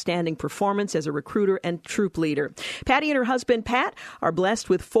for outstanding performance as a recruiter and troop leader. Patty and her husband, Pat, are blessed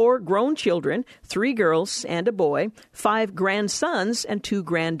with 4 grown children, 3 girls and a boy, 5 grandsons, and 2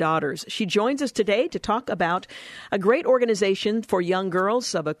 granddaughters. She joins us today to talk about a great organization for young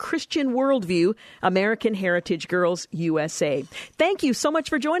girls of a Christian worldview, American Heritage Girls USA. Thank you so much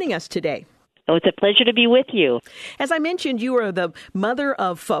for joining us today. Oh, it's a pleasure to be with you. As I mentioned, you are the mother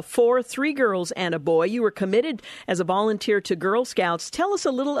of 4, 3 girls and a boy. You were committed as a volunteer to Girl Scouts. Tell us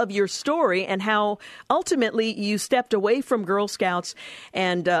a little of your story and how ultimately you stepped away from Girl Scouts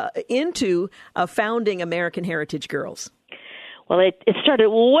and into founding American Heritage Girls. Well, it started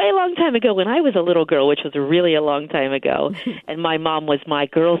way a long time ago when I was a little girl, which was really a long time ago. And my mom was my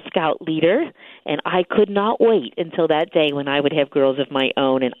Girl Scout leader, and I could not wait until that day when I would have girls of my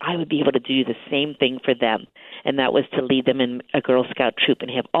own, and I would be able to do the same thing for them. And that was to lead them in a Girl Scout troop and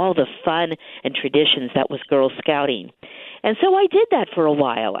have all the fun and traditions that was Girl Scouting. And so I did that for a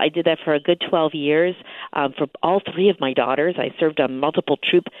while. I did that for a good 12 years for all 3 of my daughters. I served on multiple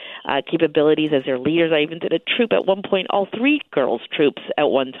troop capabilities as their leaders. I even did a troop at one point, all 3 girls' troops at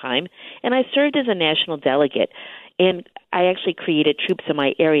one time. And I served as a national delegate. And I actually created troops in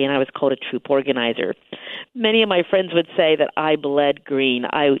my area, and I was called a troop organizer. Many of my friends would say that I bled green.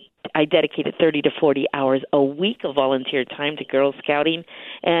 I dedicated 30 to 40 hours a week of volunteer time to Girl Scouting,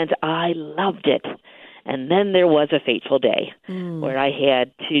 and I loved it. And then there was a fateful day where I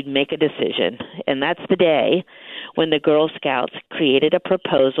had to make a decision, and that's the day when the Girl Scouts created a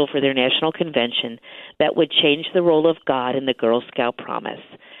proposal for their national convention that would change the role of God in the Girl Scout promise.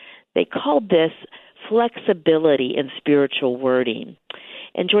 They called this flexibility in spiritual wording.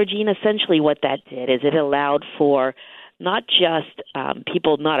 And Georgene, essentially what that did is it allowed for not just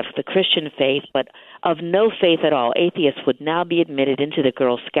people not of the Christian faith, but of no faith at all. Atheists would now be admitted into the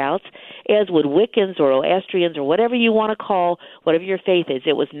Girl Scouts, as would Wiccans or Zoroastrians or whatever you want to call, whatever your faith is,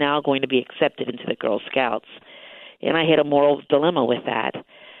 it was now going to be accepted into the Girl Scouts. And I had a moral dilemma with that.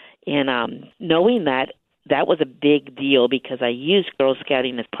 And knowing that, that was a big deal because I used Girl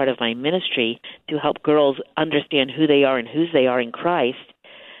Scouting as part of my ministry to help girls understand who they are and whose they are in Christ,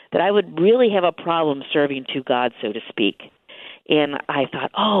 that I would really have a problem serving to God, so to speak. And I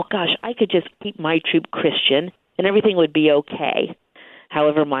thought, oh, gosh, I could just keep my troop Christian and everything would be okay.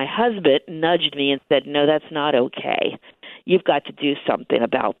 However, my husband nudged me and said, no, that's not okay. You've got to do something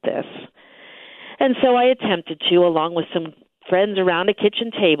about this. And so I attempted to, along with some friends around a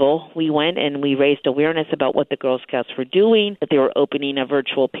kitchen table. We went and we raised awareness about what the Girl Scouts were doing, that they were opening a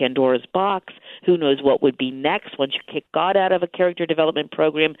virtual Pandora's box. Who knows what would be next once you kick God out of a character development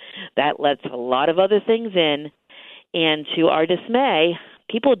program. That lets a lot of other things in. And to our dismay,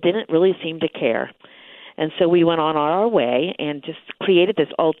 people didn't really seem to care. And so we went on our way and just created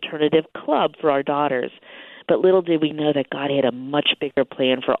this alternative club for our daughters. But little did we know that God had a much bigger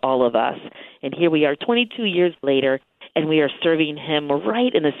plan for all of us. And here we are 22 years later, and we are serving him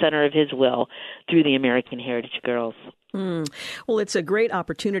right in the center of his will through the American Heritage Girls. Well, it's a great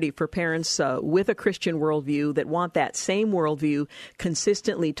opportunity for parents with a Christian worldview that want that same worldview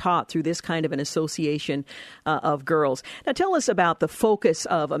consistently taught through this kind of an association of girls. Now, tell us about the focus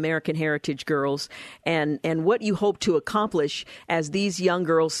of American Heritage Girls and what you hope to accomplish as these young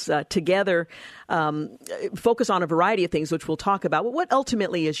girls together focus on a variety of things, which we'll talk about. But what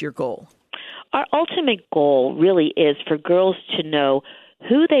ultimately is your goal? Our ultimate goal really is for girls to know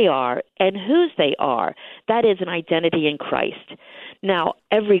who they are and whose they are. That is an identity in Christ. Now,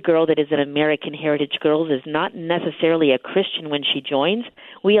 every girl that is an American Heritage Girls is not necessarily a Christian when she joins.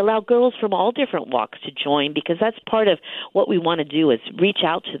 We allow girls from all different walks to join because that's part of what we want to do is reach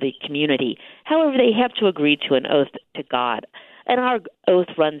out to the community. However, they have to agree to an oath to God. And our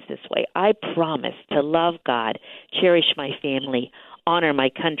oath runs this way. I promise to love God, cherish my family, honor my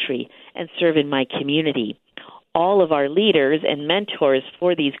country, and serve in my community. All of our leaders and mentors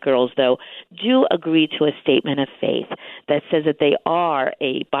for these girls, though, do agree to a statement of faith that says that they are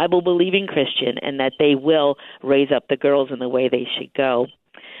a Bible-believing Christian and that they will raise up the girls in the way they should go.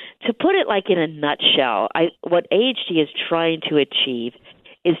 To put it like in a nutshell, what AHG is trying to achieve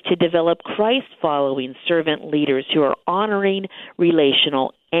is to develop Christ-following servant leaders who are honoring,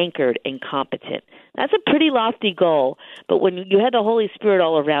 relational, anchored, and competent. That's a pretty lofty goal, but when you have the Holy Spirit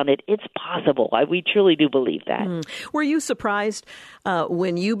all around it, it's possible. We truly do believe that. Were you surprised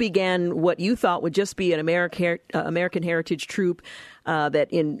when you began what you thought would just be an American Heritage troop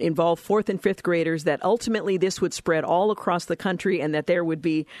that involved 4th and 5th graders, that ultimately this would spread all across the country and that there would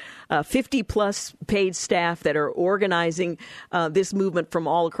be 50-plus paid staff that are organizing this movement from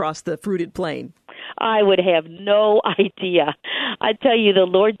all across the fruited plain? I would have no idea. I tell you, the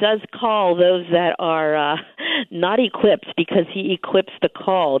Lord does call those that are not equipped because he equips the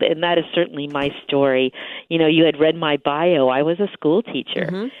called, and that is certainly my story. You know, you had read my bio. I was a school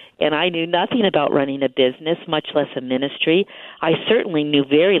teacher, and I knew nothing about running a business, much less a ministry. I certainly knew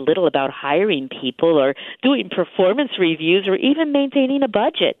very little about hiring people or doing performance reviews or even maintaining a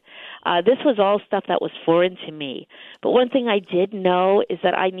budget. This was all stuff that was foreign to me. But one thing I did know is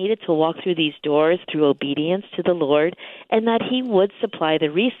that I needed to walk through these doors through obedience to the Lord and that he would supply the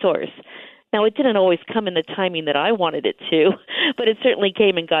resource. Now, it didn't always come in the timing that I wanted it to, but it certainly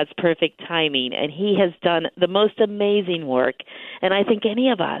came in God's perfect timing, and he has done the most amazing work. And I think any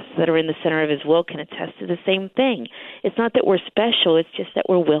of us that are in the center of his will can attest to the same thing. It's not that we're special, it's just that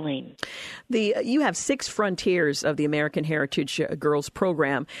we're willing. You have 6 frontiers of the American Heritage Girls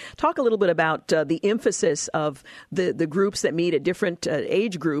program. Talk a little bit about the emphasis of the groups that meet at different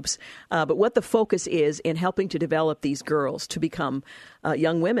age groups, but what the focus is in helping to develop these girls to become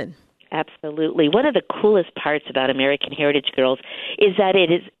young women. Absolutely. One of the coolest parts about American Heritage Girls is that it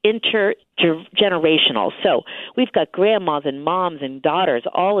is intergenerational. So we've got grandmas and moms and daughters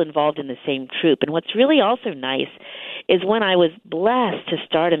all involved in the same troop. And what's really also nice is when I was blessed to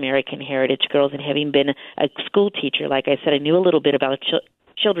start American Heritage Girls and having been a school teacher, like I said, I knew a little bit about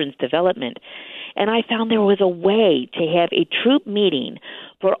children's development. And I found there was a way to have a troop meeting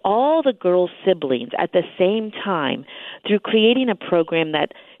for all the girls' siblings at the same time through creating a program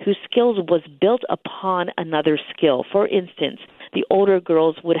whose skills was built upon another skill. For instance, the older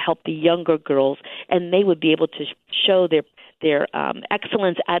girls would help the younger girls, and they would be able to show their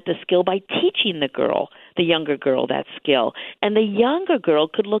excellence at the skill by teaching the younger girl that skill. And the younger girl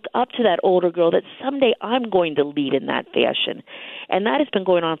could look up to that older girl that someday I'm going to lead in that fashion. And that has been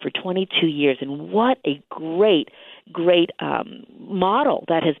going on for 22 years. And what a great model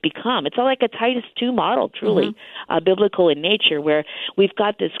that has become. It's all like a Titus II model, truly, biblical in nature, where we've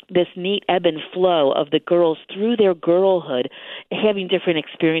got this neat ebb and flow of the girls through their girlhood having different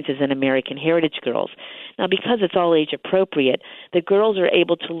experiences in American Heritage Girls. Now, because it's all age appropriate, the girls are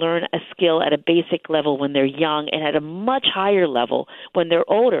able to learn a skill at a basic level when they're young and at a much higher level when they're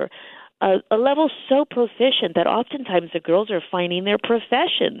older. A level so proficient that oftentimes the girls are finding their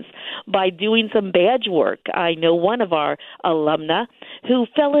professions by doing some badge work. I know one of our alumna who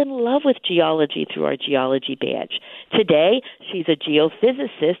fell in love with geology through our geology badge. Today, she's a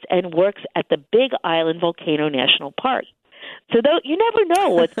geophysicist and works at the Big Island Volcano National Park. So though you never know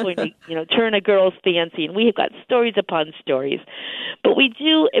what's going to, turn a girl's fancy, and we have got stories upon stories. But we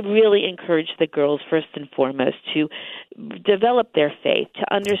do really encourage the girls, first and foremost, to develop their faith,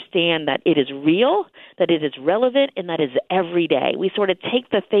 to understand that it is real, that it is relevant, and that is every day. We sort of take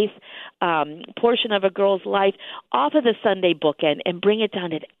the faith portion of a girl's life off of the Sunday bookend and bring it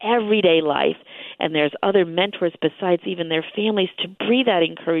down to everyday life. And there's other mentors besides even their families to breathe that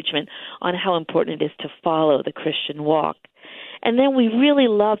encouragement on how important it is to follow the Christian walk. And then we really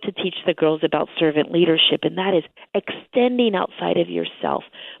love to teach the girls about servant leadership, and that is extending outside of yourself,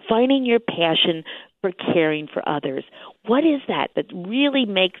 finding your passion for caring for others. What is that really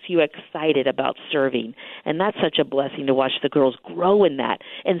makes you excited about serving? And that's such a blessing to watch the girls grow in that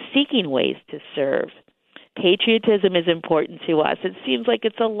and seeking ways to serve. Patriotism is important to us. It seems like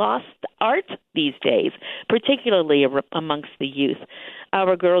it's a lost art these days, particularly amongst the youth.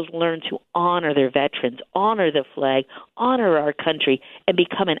 Our girls learn to honor their veterans, honor the flag, honor our country, and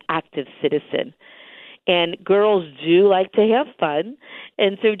become an active citizen. And girls do like to have fun.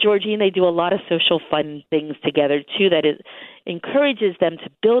 And so, Georgine, they do a lot of social fun things together, too, that encourages them to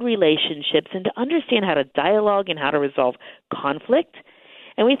build relationships and to understand how to dialogue and how to resolve conflict.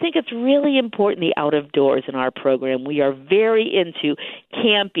 And we think it's really important, the out of doors in our program. We are very into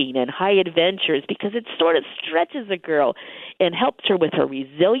camping and high adventures because it sort of stretches a girl and helps her with her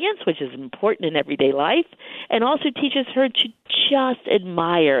resilience, which is important in everyday life, and also teaches her to just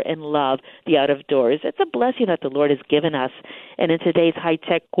admire and love the out of doors. It's a blessing that the Lord has given us. And in today's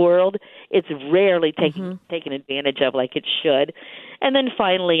high-tech world, it's rarely taken advantage of like it should. And then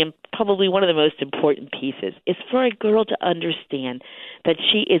finally, and probably one of the most important pieces, is for a girl to understand that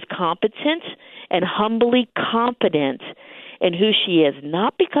she is competent and humbly competent in who she is,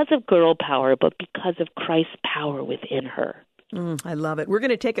 not because of girl power, but because of Christ's power within her. I love it. We're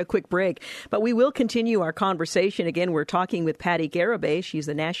going to take a quick break, but we will continue our conversation. Again, we're talking with Patti Garibay. She's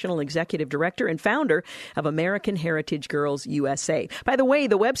the National Executive Director and founder of American Heritage Girls USA. By the way,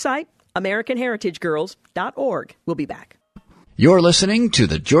 the website, AmericanHeritageGirls.org. We'll be back. You're listening to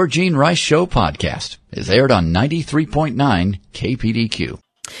the Georgine Rice Show podcast. It's aired on 93.9 KPDQ.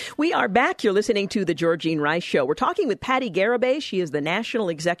 We are back. You're listening to The Georgine Rice Show. We're talking with Patti Garibay. She is the National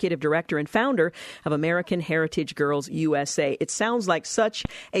Executive Director and founder of American Heritage Girls USA. It sounds like such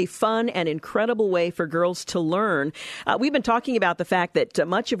a fun and incredible way for girls to learn. We've been talking about the fact that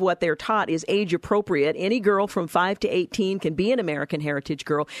much of what they're taught is age appropriate. Any girl from 5 to 18 can be an American Heritage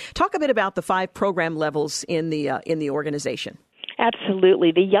Girl. Talk a bit about the 5 program levels in the organization.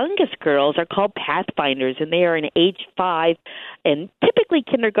 Absolutely. The youngest girls are called Pathfinders, and they are in age 5 and typically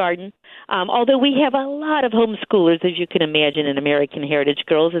kindergarten, although we have a lot of homeschoolers, as you can imagine, in American Heritage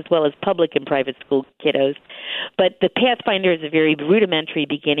Girls, as well as public and private school kiddos. But the Pathfinder is a very rudimentary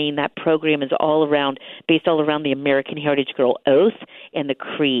beginning. That program is based all around the American Heritage Girl Oath and the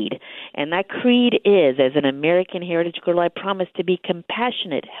Creed. And that creed is, as an American Heritage Girl, I promise to be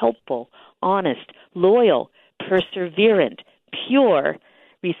compassionate, helpful, honest, loyal, perseverant, pure,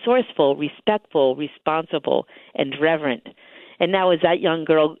 resourceful, respectful, responsible, and reverent. And now as that young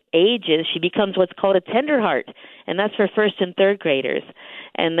girl ages, she becomes what's called a tender heart, and that's for 1st and 3rd graders.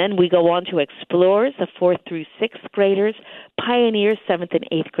 And then we go on to explorers, the 4th through 6th graders, pioneers, 7th and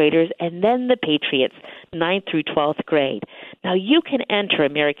 8th graders, and then the patriots, 9th through 12th grade. Now, you can enter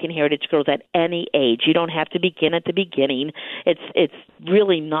American Heritage Girls at any age. You don't have to begin at the beginning. It's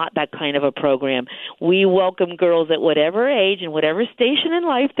really not that kind of a program. We welcome girls at whatever age and whatever station in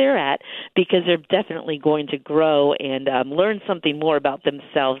life they're at, because they're definitely going to grow and learn something more about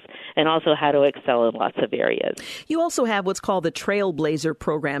themselves and also how to excel in lots of areas. You also have what's called the Trailblazer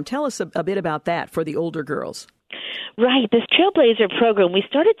program. Tell us a bit about that for the older girls. Right. This Trailblazer program, we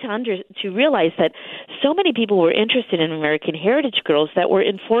started to realize that so many people were interested in American Heritage Girls that were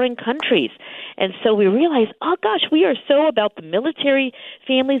in foreign countries. And so we realized, oh gosh, we are so about the military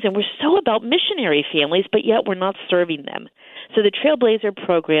families and we're so about missionary families, but yet we're not serving them. So the Trailblazer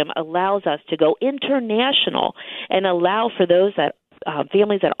program allows us to go international and allow for those that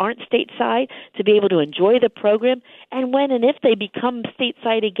families that aren't stateside to be able to enjoy the program. And when and if they become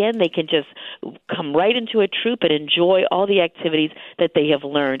stateside again, they can just come right into a troop and enjoy all the activities that they have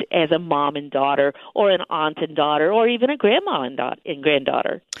learned as a mom and daughter, or an aunt and daughter, or even a grandma and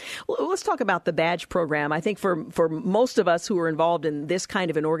granddaughter. Well, let's talk about the badge program. I think for most of us who are involved in this kind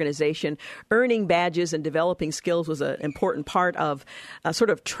of an organization, earning badges and developing skills was an important part of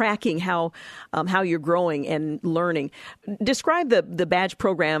sort of tracking how you're growing and learning. Describe the badge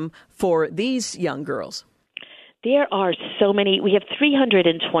program for these young girls. There are so many. We have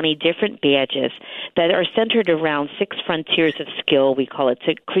 320 different badges that are centered around 6 frontiers of skill, we call it,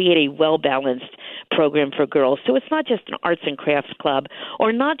 to create a well-balanced program for girls. So it's not just an arts and crafts club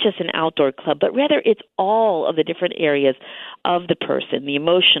or not just an outdoor club, but rather it's all of the different areas of the person, the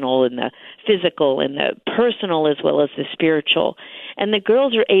emotional and the physical and the personal as well as the spiritual. And the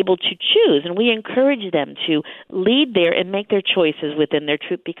girls are able to choose, and we encourage them to lead there and make their choices within their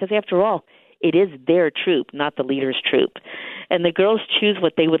troop because, after all, it is their troop, not the leader's troop. And the girls choose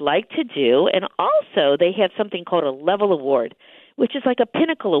what they would like to do. And also they have something called a level award, which is like a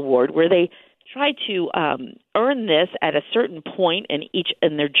pinnacle award where they try to earn this at a certain point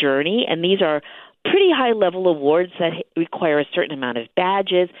in their journey. And these are pretty high-level awards that require a certain amount of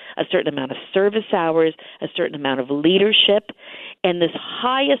badges, a certain amount of service hours, a certain amount of leadership. And this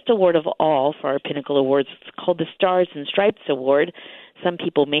highest award of all for our pinnacle awards is called the Stars and Stripes Award. Some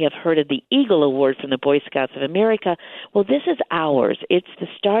people may have heard of the Eagle Award from the Boy Scouts of America. Well, this is ours. It's the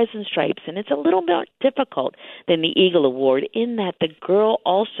Stars and Stripes, and it's a little more difficult than the Eagle Award in that the girl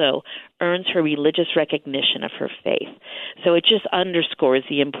also earns her religious recognition of her faith. So it just underscores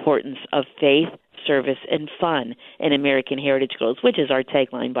the importance of faith, service, and fun in American Heritage Girls, which is our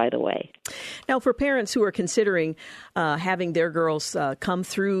tagline, by the way. Now, for parents who are considering having their girls come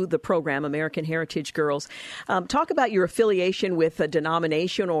through the program, American Heritage Girls, talk about your affiliation with a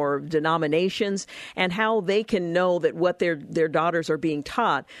denomination or denominations and how they can know that what their daughters are being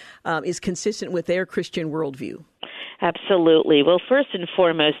taught is consistent with their Christian worldview. Absolutely. Well, first and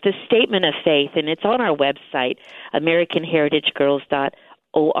foremost, the statement of faith, and it's on our website, AmericanHeritageGirls.org.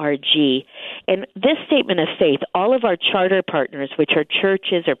 And this statement of faith, all of our charter partners, which are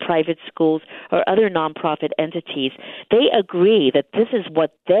churches or private schools or other nonprofit entities, they agree that this is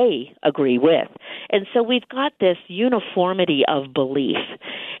what they agree with. And so we've got this uniformity of belief.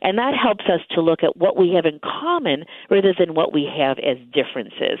 And that helps us to look at what we have in common rather than what we have as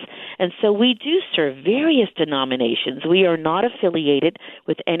differences. And so we do serve various denominations. We are not affiliated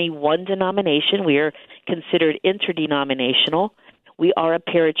with any one denomination. We are considered interdenominational. We are a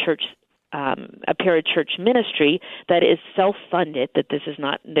parachurch ministry that is self-funded, that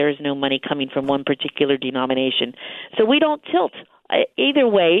there is no money coming from one particular denomination. So we don't tilt either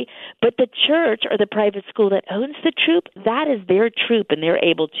way, but the church or the private school that owns the troop, that is their troop, and they're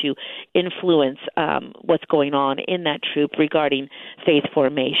able to influence what's going on in that troop regarding faith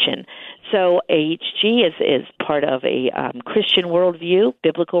formation. So AHG is part of a Christian worldview,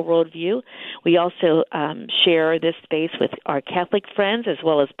 biblical worldview. We also share this space with our Catholic friends as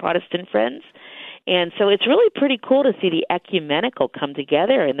well as Protestant friends. And so it's really pretty cool to see the ecumenical come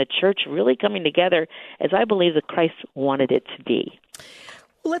together and the church really coming together as I believe that Christ wanted it to be.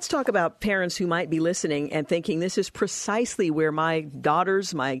 Well, let's talk about parents who might be listening and thinking this is precisely where my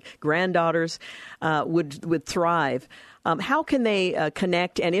daughters, my granddaughters would thrive. How can they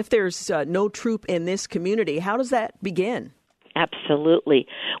connect? And if there's no troop in this community, how does that begin? Absolutely.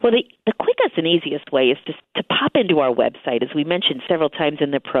 Well, the quickest and easiest way is just to pop into our website, as we mentioned several times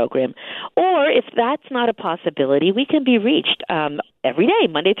in the program. Or if that's not a possibility, we can be reached every day,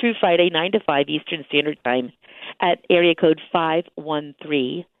 Monday through Friday, 9 to 5 Eastern Standard Time, at area code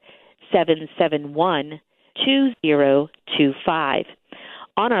 513-771-2025.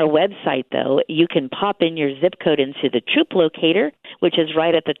 On our website, though, you can pop in your zip code into the troop locator, which is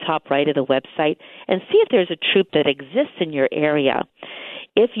right at the top right of the website, and see if there's a troop that exists in your area.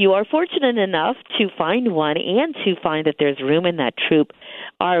 If you are fortunate enough to find one and to find that there's room in that troop,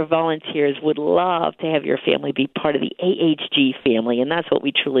 our volunteers would love to have your family be part of the AHG family, and that's what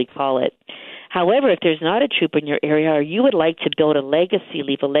we truly call it. However, if there's not a troop in your area or you would like to build a legacy,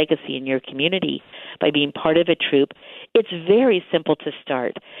 leave a legacy in your community by being part of a troop, it's very simple to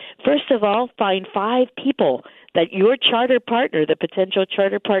start. First of all, find 5 people that your charter partner, the potential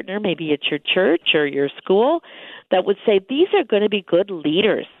charter partner, maybe at your church or your school, that would say these are going to be good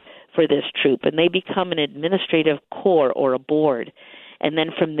leaders for this troop, and they become an administrative core or a board. And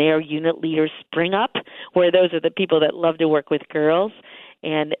then from there, unit leaders spring up, where those are the people that love to work with girls.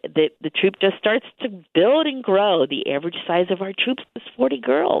 And the troop just starts to build and grow. The average size of our troops is 40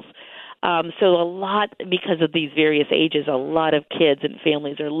 girls. So a lot, because of these various ages, a lot of kids and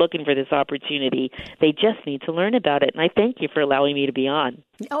families are looking for this opportunity. They just need to learn about it. And I thank you for allowing me to be on.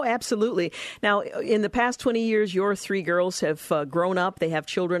 Oh, absolutely. Now, in the past 20 years, your 3 girls have grown up. They have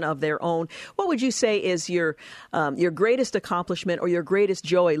children of their own. What would you say is your greatest accomplishment or your greatest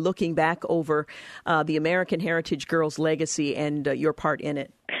joy looking back over the American Heritage Girls legacy and your part in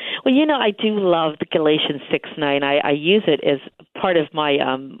it? Well, I do love the Galatians 6:9. I use it as part of my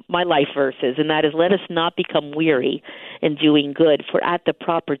my life verses, and that is, let us not become weary in doing good, for at the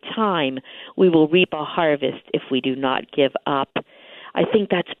proper time we will reap a harvest if we do not give up. I think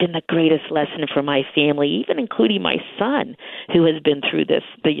that's been the greatest lesson for my family, even including my son, who has been through this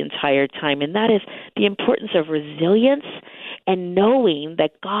the entire time, and that is the importance of resilience and knowing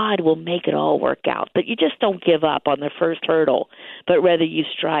that God will make it all work out, that you just don't give up on the first hurdle, but rather you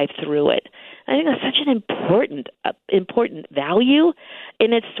strive through it. I think that's such an important value,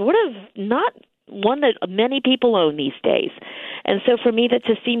 and it's sort of not one that many people own these days. And so for me, that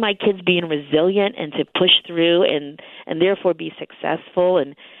to see my kids being resilient and to push through and therefore be successful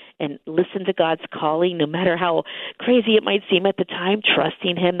and listen to God's calling, no matter how crazy it might seem at the time,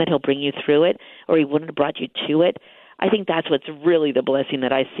 trusting Him that He'll bring you through it or He wouldn't have brought you to it. I think that's what's really the blessing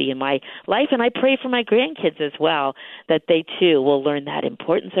that I see in my life, and I pray for my grandkids as well, that they too will learn that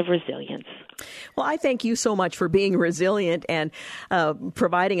importance of resilience. Well, I thank you so much for being resilient and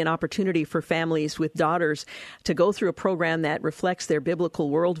providing an opportunity for families with daughters to go through a program that reflects their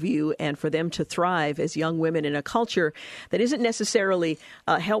biblical worldview and for them to thrive as young women in a culture that isn't necessarily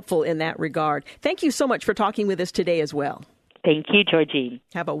helpful in that regard. Thank you so much for talking with us today as well. Thank you, Georgene.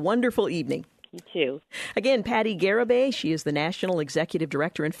 Have a wonderful evening. You too. Again, Patty Garibay, she is the National Executive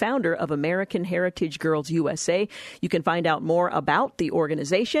Director and founder of American Heritage Girls USA. You can find out more about the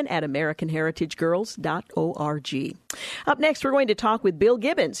organization at AmericanHeritageGirls.org. Up next, we're going to talk with Bill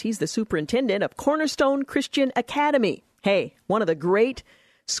Gibbons. He's the superintendent of Cornerstone Christian Academy. Hey, one of the great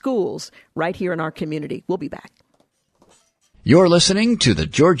schools right here in our community. We'll be back. You're listening to the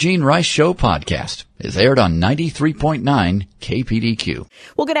Georgene Rice Show podcast. It's aired on 93.9 KPDQ.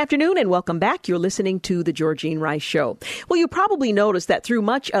 Well, good afternoon and welcome back. You're listening to the Georgene Rice Show. Well, you probably noticed that through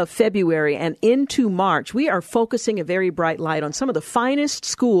much of February and into March, we are focusing a very bright light on some of the finest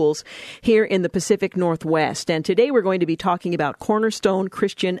schools here in the Pacific Northwest. And today we're going to be talking about Cornerstone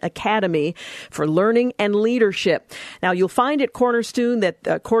Christian Academy for Learning and Leadership. Now, you'll find at Cornerstone that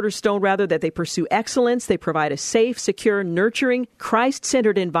they pursue excellence. They provide a safe, secure, nurturing,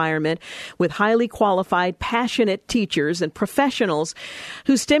 Christ-centered environment with highly qualified, passionate teachers and professionals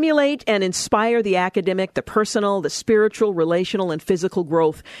who stimulate and inspire the academic, the personal, the spiritual, relational, and physical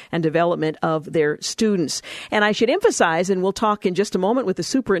growth and development of their students. And I should emphasize, and we'll talk in just a moment with the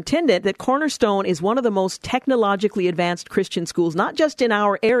superintendent, that Cornerstone is one of the most technologically advanced Christian schools, not just in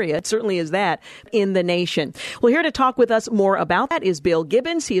our area, it certainly is that, in the nation. Well, here to talk with us more about that is Bill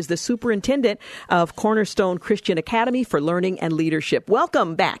Gibbons. He is the superintendent of Cornerstone Christian Academy for Learning and Leadership.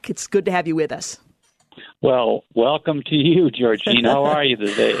 Welcome back. It's good to have you with us. Well, welcome to you, Georgene. How are you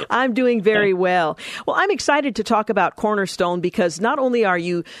today? I'm doing very well. Well, I'm excited to talk about Cornerstone because not only are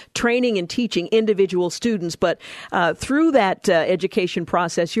you training and teaching individual students, but through that education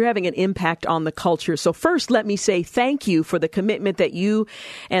process, you're having an impact on the culture. So first, let me say thank you for the commitment that you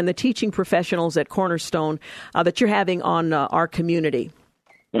and the teaching professionals at Cornerstone that you're having on our community.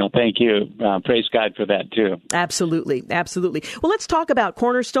 Well, thank you. Praise God for that, too. Absolutely. Absolutely. Well, let's talk about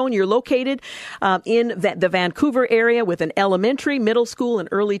Cornerstone. You're located in the Vancouver area with an elementary, middle school, and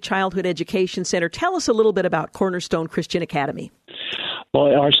early childhood education center. Tell us a little bit about Cornerstone Christian Academy.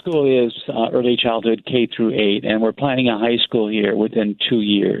 Well, our school is early childhood K through 8, and we're planning a high school here within 2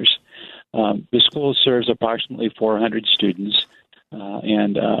 years. The school serves approximately 400 students,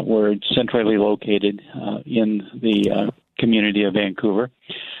 and we're centrally located in the community of Vancouver.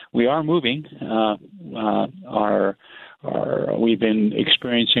 We are moving. We've been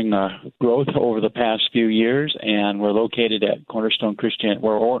experiencing growth over the past few years, and we're located at Cornerstone Christian.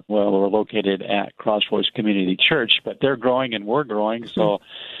 We're located at Crossroads Community Church, but they're growing and we're growing. So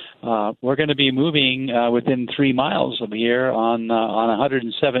we're going to be moving within 3 miles of here on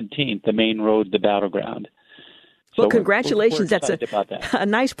 117th, the main road, the Battleground. So well, congratulations. That's a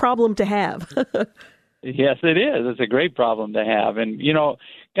nice problem to have. Yes, it is. It's a great problem to have. And, you know,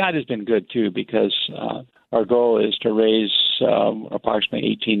 God has been good, too, because our goal is to raise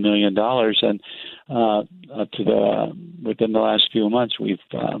approximately $18 million. And within the last few months, we've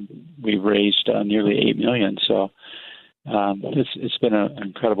raised nearly $8 million. So it's been an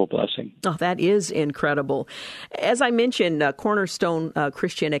incredible blessing. Oh, that is incredible. As I mentioned, Cornerstone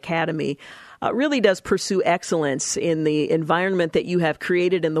Christian Academy really does pursue excellence in the environment that you have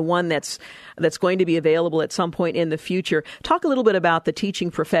created and the one that's going to be available at some point in the future. Talk a little bit about the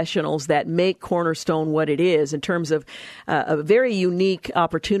teaching professionals that make Cornerstone what it is in terms of a very unique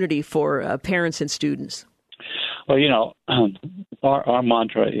opportunity for parents and students. Well, you know, our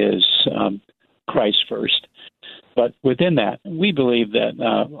mantra is Christ first. But within that, we believe that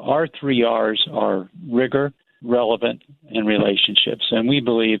our 3 R's are rigor, relevant, and relationships. And we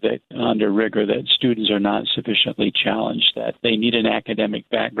believe that under rigor that students are not sufficiently challenged, that they need an academic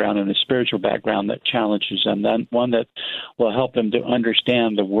background and a spiritual background that challenges them, then one that will help them to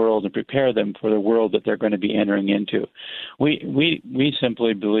understand the world and prepare them for the world that they're going to be entering into. We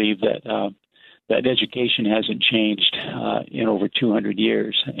simply believe that that education hasn't changed in over 200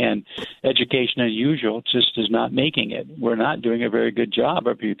 years. And education, as usual, just is not making it. We're not doing a very good job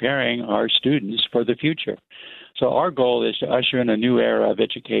of preparing our students for the future. So our goal is to usher in a new era of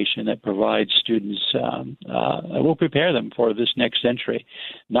education that provides students, will prepare them for this next century,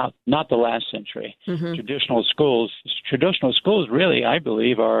 not the last century. Mm-hmm. Traditional schools really, I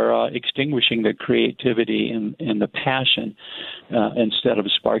believe, are extinguishing the creativity and the passion instead of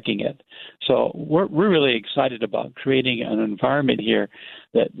sparking it. So we're really excited about creating an environment here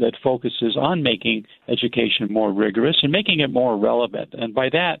that focuses on making education more rigorous and making it more relevant. And by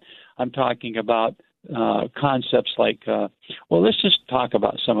that, I'm talking about concepts like, let's just talk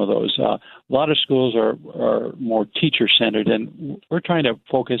about some of those. A lot of schools are more teacher-centered, and we're trying to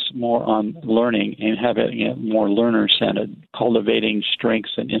focus more on learning and having it more learner-centered, cultivating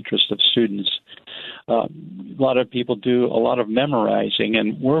strengths and interests of students. A lot of people do a lot of memorizing,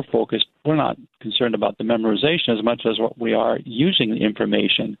 and we're not concerned about the memorization as much as what we are using the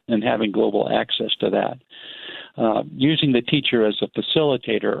information and having global access to that. Using the teacher as a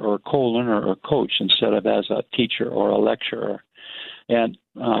facilitator or co-learner or coach instead of as a teacher or a lecturer. And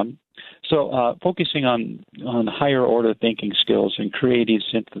so focusing on higher order thinking skills and creative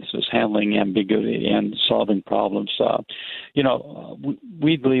synthesis, handling ambiguity, and solving problems.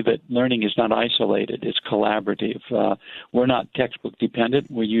 We believe that learning is not isolated. It's collaborative. We're not textbook dependent.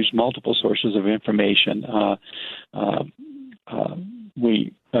 We use multiple sources of information.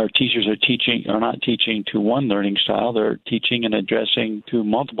 Our teachers are not teaching to one learning style. They're teaching and addressing to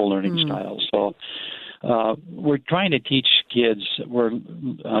multiple learning styles. So we're trying to teach kids. We're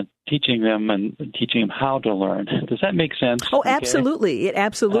teaching them how to learn. Does that make sense? Oh, absolutely. It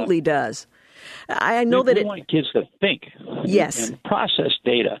absolutely does. I know that we want kids to think and process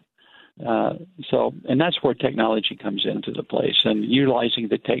data. And that's where technology comes into the place and utilizing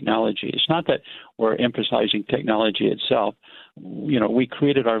the technology. It's not that we're emphasizing technology itself. We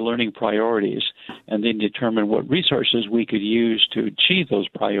created our learning priorities and then determined what resources we could use to achieve those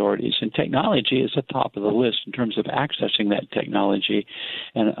priorities. And technology is at the top of the list in terms of accessing that technology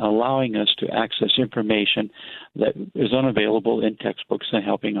and allowing us to access information that is unavailable in textbooks and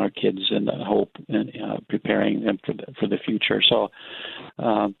helping our kids in the hope and preparing them for the future. So,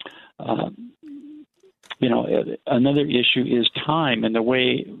 another issue is time, and the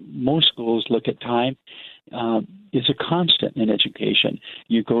way most schools look at time is a constant in education.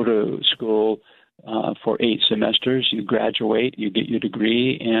 You go to school for 8 semesters, you graduate, you get your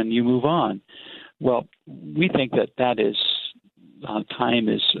degree, and you move on. Well, we think that is time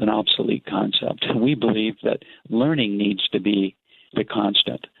is an obsolete concept. We believe that learning needs to be the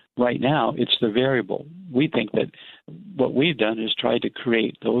constant. Right now, it's the variable. We think that what we've done is try to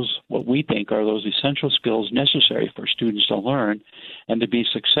create what we think are those essential skills necessary for students to learn and to be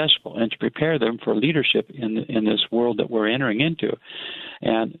successful and to prepare them for leadership in this world that we're entering into.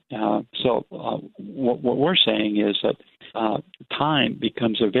 And so what we're saying is that time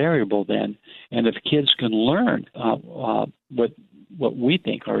becomes a variable then, and if kids can learn what we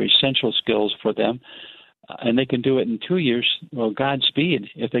think are essential skills for them, and they can do it in 2 years, well, Godspeed.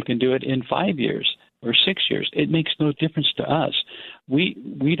 If they can do it in 5 years or 6 years, it makes no difference to us.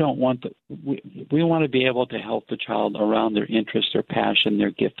 We don't want we want to be able to help the child around their interest, their passion,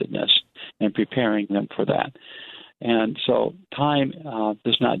 their giftedness, and preparing them for that. And so time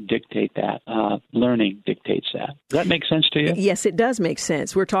does not dictate that. Learning dictates that. Does that make sense to you? Yes, it does make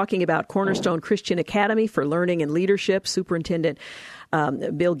sense. We're talking about Cornerstone Christian Academy for Learning and Leadership. Superintendent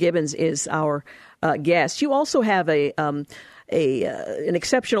Bill Gibbons is our guest. You also have an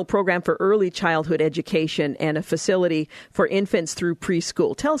exceptional program for early childhood education and a facility for infants through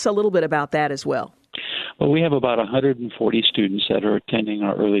preschool. Tell us a little bit about that as well. Well, we have about 140 students that are attending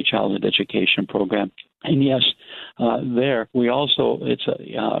our early childhood education program. And yes, there we also it's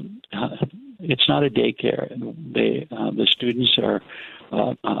not a daycare. The students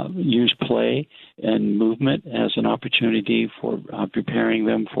use play and movement as an opportunity for preparing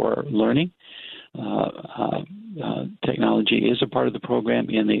them for learning. Technology is a part of the program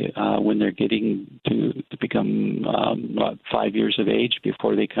when they're getting to become 5 years of age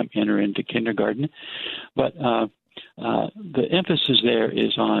before they enter into kindergarten. But the emphasis there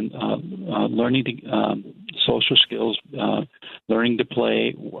is on learning social skills, learning to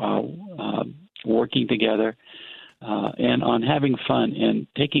play, working together, and on having fun and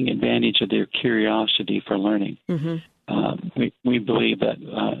taking advantage of their curiosity for learning. Mm-hmm. We believe that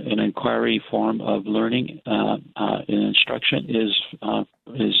an inquiry form of learning and instruction is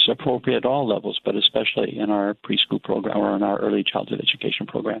appropriate at all levels, but especially in our preschool program or in our early childhood education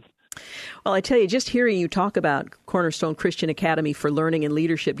program. Well, I tell you, just hearing you talk about Cornerstone Christian Academy for Learning and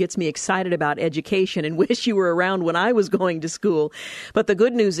Leadership gets me excited about education and wish you were around when I was going to school. But the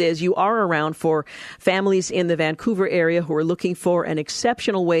good news is you are around for families in the Vancouver area who are looking for an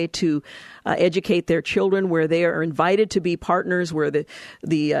exceptional way to educate their children, where they are invited to be partners, where the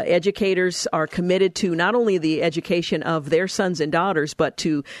educators are committed to not only the education of their sons and daughters, but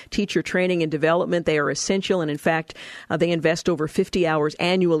to teacher training and development. They are essential, and in fact, they invest over 50 hours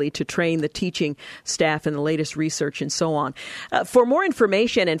annually to train the teaching staff in the latest research and so on. For more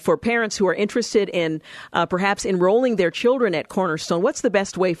information and for parents who are interested in perhaps enrolling their children at Cornerstone, what's the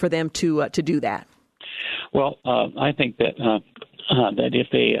best way for them to do that? Well, I think that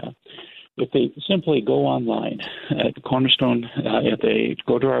if they simply go online at Cornerstone, if they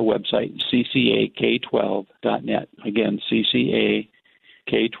go to our website, ccak12.net, again,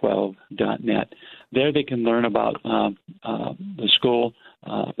 ccak12.net, there they can learn about the school.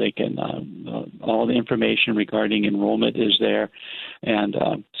 They can all the information regarding enrollment is there, and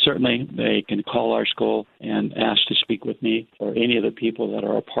certainly they can call our school and ask to speak with me, or any of the people that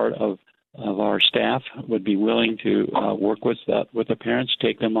are a part of our staff would be willing to work with the parents,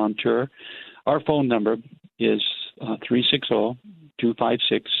 take them on tour. Our phone number is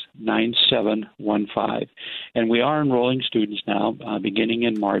 360-256-9715, and we are enrolling students now beginning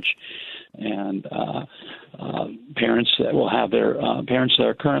in March. And parents that will have their parents that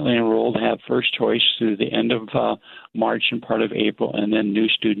are currently enrolled have first choice through the end of March and part of April, and then new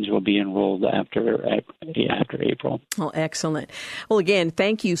students will be enrolled after April. Oh, excellent. Well, again,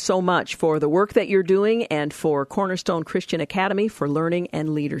 thank you so much for the work that you're doing and for Cornerstone Christian Academy for Learning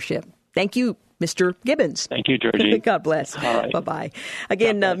and Leadership. Thank you, Mr. Gibbons. Thank you, Georgie. God bless. All right. Bye-bye.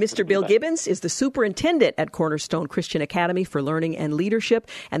 Again, Mr. Bill Gibbons is the superintendent at Cornerstone Christian Academy for Learning and Leadership,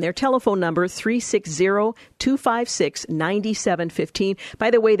 and their telephone number, 360-256-9715.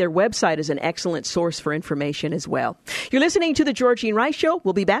 By the way, their website is an excellent source for information as well. You're listening to The Georgene Rice Show.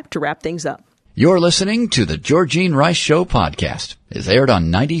 We'll be back to wrap things up. You're listening to The Georgene Rice Show podcast. It's aired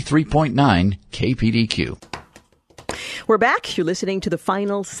on 93.9 KPDQ. We're back. You're listening to the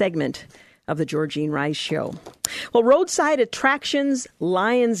final segment of the Georgene Rice Show. Well, Roadside Attractions,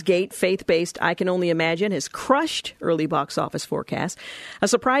 Lionsgate, faith-based, I Can Only Imagine, has crushed early box office forecasts. A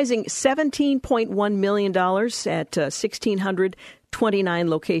surprising $17.1 million at 1,629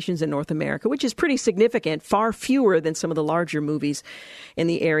 locations in North America, which is pretty significant, far fewer than some of the larger movies in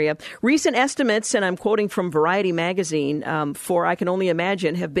the area. Recent estimates, and I'm quoting from Variety magazine, for I Can Only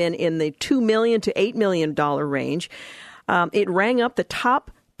Imagine have been in the $2 million to $8 million range. It rang up the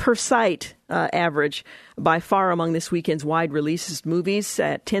top per site average by far among this weekend's wide releases movies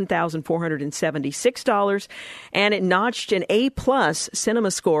at $10,476, and it notched an A+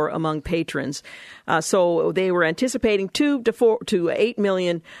 cinema score among patrons. So they were anticipating $2 to $8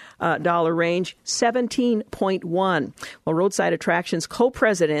 million range, 17.1. Well, Roadside Attractions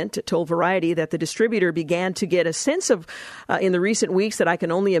co-president told Variety that the distributor began to get a sense of in the recent weeks that I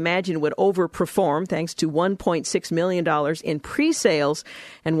Can Only Imagine would overperform, thanks to $1.6 million in pre-sales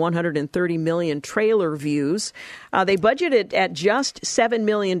and 130 million trailer views. They budgeted at just $7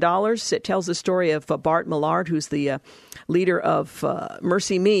 million. It tells the story of Bart Millard, who's the leader of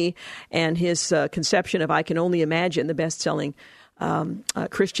Mercy Me, and his conception of I Can Only Imagine, the best-selling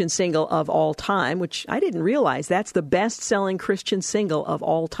Christian single of all time, which I didn't realize that's the best-selling Christian single of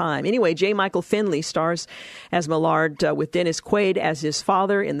all time. Anyway, J. Michael Finley stars as Millard with Dennis Quaid as his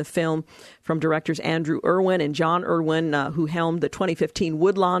father in the film from directors Andrew Irwin and John Irwin, who helmed the 2015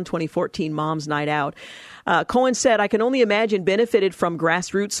 Woodlawn, 2014 Mom's Night Out. Cohen said, I Can Only Imagine benefited from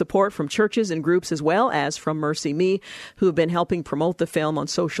grassroots support from churches and groups as well as from Mercy Me, who have been helping promote the film on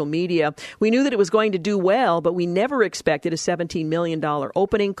social media. We knew that it was going to do well, but we never expected a $17 million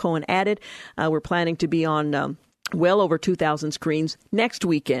opening, Cohen added. We're planning to be on well over 2,000 screens next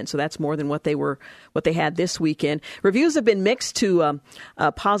weekend. So that's more than what they had this weekend. Reviews have been mixed to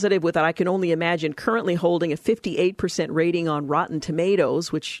positive, with I Can Only Imagine currently holding a 58% rating on Rotten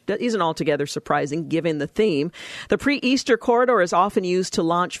Tomatoes, which isn't altogether surprising given the theme. The pre-Easter corridor is often used to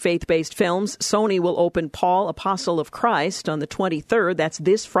launch faith-based films. Sony will open Paul, Apostle of Christ on the 23rd. That's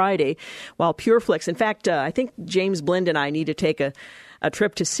this Friday, while PureFlix. In fact, I think James Blend and I need to take a a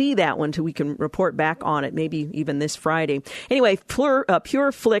trip to see that one till we can report back on it, maybe even this Friday. Anyway,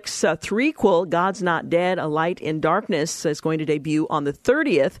 Pure Flix threequel, God's Not Dead, A Light in Darkness, is going to debut on the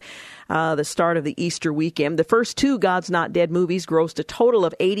 30th. The start of the Easter weekend. The first two God's Not Dead movies grossed a total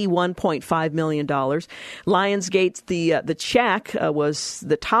of $81.5 million. Lionsgate's The Shack was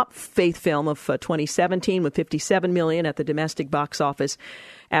the top faith film of 2017 with $57 million at the domestic box office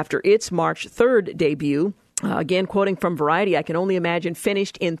after its March 3rd debut. Again, quoting from Variety, I can only imagine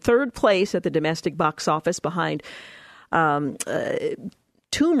finished in third place at the domestic box office behind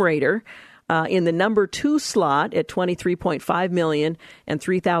Tomb Raider. In the number 2 slot at $23.5 million and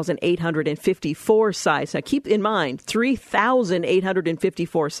 3,854 sites. Now, keep in mind,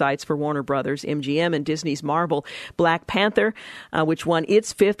 3,854 sites for Warner Brothers, MGM, and Disney's Marvel. Black Panther, which won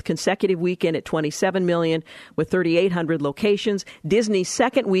its 5th consecutive weekend at $27 million with 3,800 locations. Disney's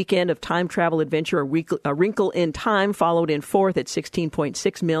second weekend of time travel adventure, A Wrinkle in Time, followed in fourth at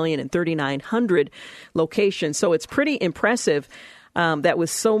 $16.6 million and 3,900 locations. So it's pretty impressive. That with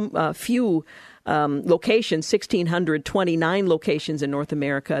so few locations, 1,629 locations in North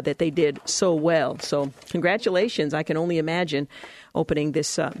America, that they did so well. So congratulations. I can only imagine opening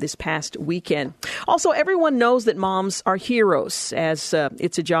this past weekend. Also, everyone knows that moms are heroes, as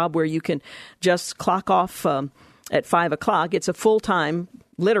it's a job where you can just clock off at 5 o'clock. It's a full-time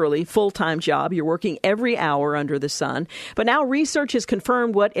literally full-time job. You're working every hour under the sun. But now research has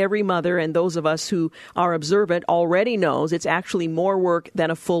confirmed what every mother and those of us who are observant already knows. It's actually more work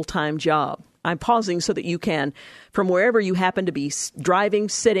than a full-time job. I'm pausing so that you can, from wherever you happen to be, driving,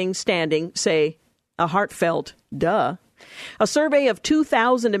 sitting, standing, say a heartfelt duh. A survey of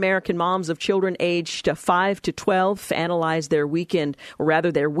 2,000 American moms of children aged 5 to 12 analyzed their weekly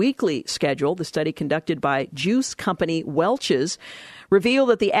schedule. The study, conducted by juice company Welch's, revealed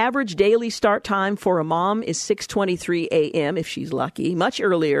that the average daily start time for a mom is 6:23 a.m., if she's lucky, much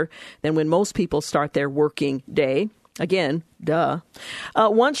earlier than when most people start their working day. Again, duh.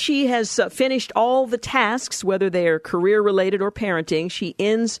 Once she has finished all the tasks, whether they are career-related or parenting, she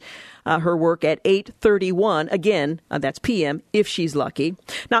ends her work at 8:31, again, that's p.m., if she's lucky.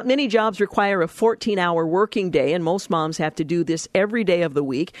 Not many jobs require a 14-hour working day, and most moms have to do this every day of the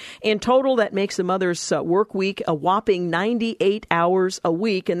week. In total, that makes a mother's work week a whopping 98 hours a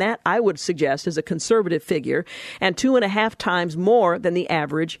week, and that, I would suggest, is a conservative figure, and 2.5 times more than the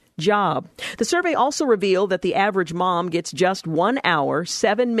average job. The survey also revealed that the average mom gets just 1 hour,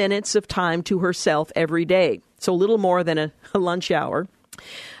 7 minutes of time to herself every day, so a little more than a lunch hour.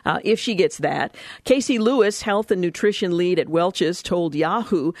 If she gets that. Casey Lewis, health and nutrition lead at Welch's, told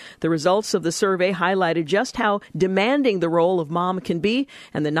Yahoo the results of the survey highlighted just how demanding the role of mom can be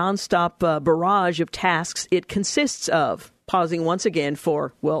and the nonstop barrage of tasks it consists of. Pausing once again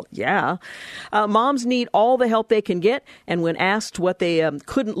for, well, yeah. Moms need all the help they can get, and when asked what they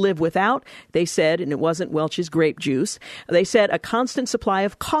couldn't live without, they said, and it wasn't Welch's grape juice, they said a constant supply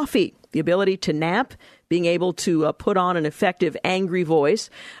of coffee, the ability to nap, being able to put on an effective angry voice.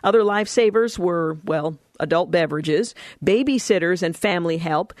 Other lifesavers were, well, adult beverages, babysitters and family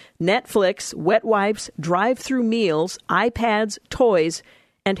help, Netflix, wet wipes, drive-through meals, iPads, toys,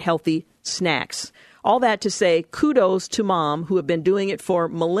 and healthy snacks. All that to say, kudos to mom, who have been doing it for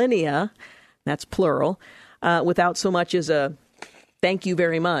millennia, that's plural, without so much as a thank you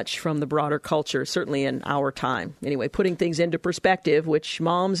very much from the broader culture, certainly in our time. Anyway, putting things into perspective, which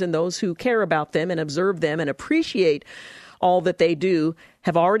moms and those who care about them and observe them and appreciate all that they do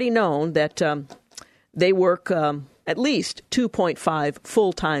have already known that they work at least 2.5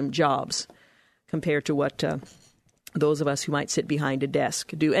 full-time jobs compared to what those of us who might sit behind a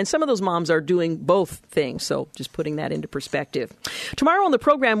desk do. And some of those moms are doing both things, so just putting that into perspective. Tomorrow on the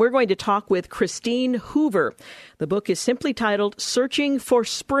program, we're going to talk with Christine Hoover. The book is simply titled Searching for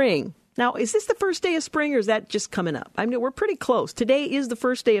Spring. Now, is this the first day of spring, or is that just coming up? I mean, we're pretty close. Today is the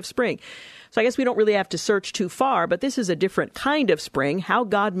first day of spring. So I guess we don't really have to search too far, but this is a different kind of spring, how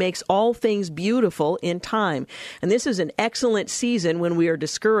God makes all things beautiful in time. And this is an excellent season when we are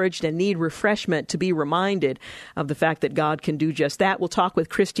discouraged and need refreshment to be reminded of the fact that God can do just that. We'll talk with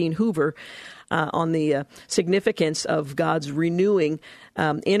Christine Hoover on the significance of God's renewing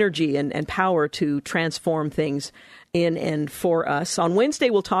energy and power to transform things in and for us. On Wednesday,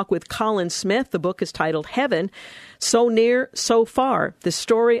 we'll talk with Colin Smith. The book is titled Heaven, So Near, So Far, the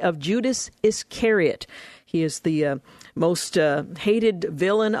story of Judas Iscariot. He is the most hated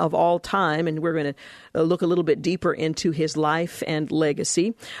villain of all time, and we're going to look a little bit deeper into his life and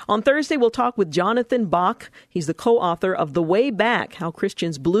legacy. On Thursday, we'll talk with Jonathan Bach. He's the co-author of The Way Back, How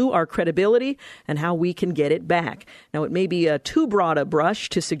Christians Blew Our Credibility and How We Can Get It Back. Now, it may be too broad a brush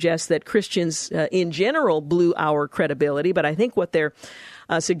to suggest that Christians in general blew our credibility, but I think what they're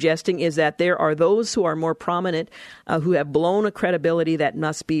suggesting is that there are those who are more prominent who have blown a credibility that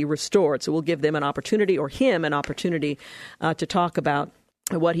must be restored. So we'll give them an opportunity, or him an opportunity, to talk about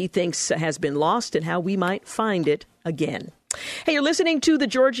what he thinks has been lost and how we might find it again. Hey, you're listening to the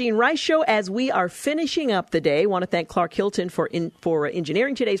Georgene Rice Show. As we are finishing up the day, I want to thank Clark Hilton for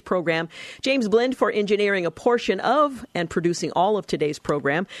engineering today's program, James Blend for engineering a portion of and producing all of today's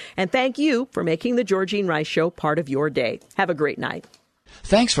program, and thank you for making the Georgene Rice Show part of your day. Have a great night.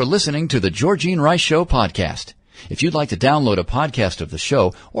 Thanks for listening to the Georgene Rice Show podcast. If you'd like to download a podcast of the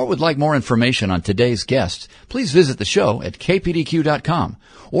show or would like more information on today's guests, please visit the show at kpdq.com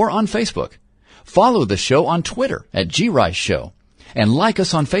or on Facebook. Follow the show on Twitter at GRiceShow and like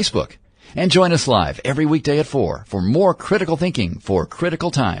us on Facebook. And join us live every weekday at 4 for more critical thinking for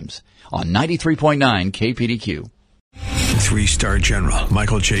critical times on 93.9 KPDQ. 3-star General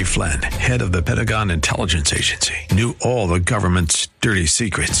Michael J. Flynn, head of the Pentagon Intelligence Agency, knew all the government's dirty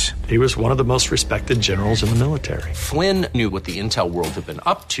secrets. He was one of the most respected generals in the military. Flynn knew what the intel world had been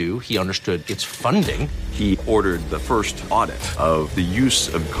up to. He understood its funding. He ordered the first audit of the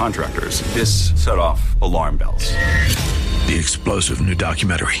use of contractors. This set off alarm bells. The explosive new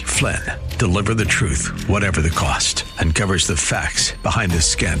documentary, Flynn, Deliver the Truth, Whatever the Cost, uncovers the facts behind this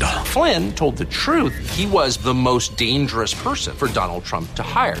scandal. Flynn told the truth. He was the most dangerous person for Donald Trump to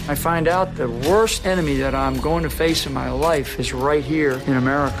hire. I find out the worst enemy that I'm going to face in my life is right here in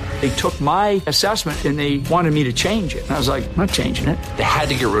America. They took my assessment and they wanted me to change it. And I was like, I'm not changing it. They had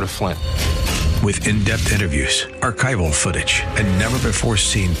to get rid of Flynn. With in-depth interviews, archival footage, and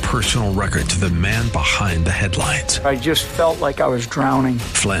never-before-seen personal records of the man behind the headlines. I just felt like I was drowning.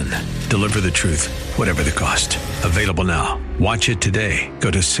 Flynn, Deliver the Truth, Whatever the Cost. Available now. Watch it today.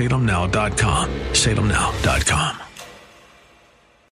 Go to salemnow.com. salemnow.com.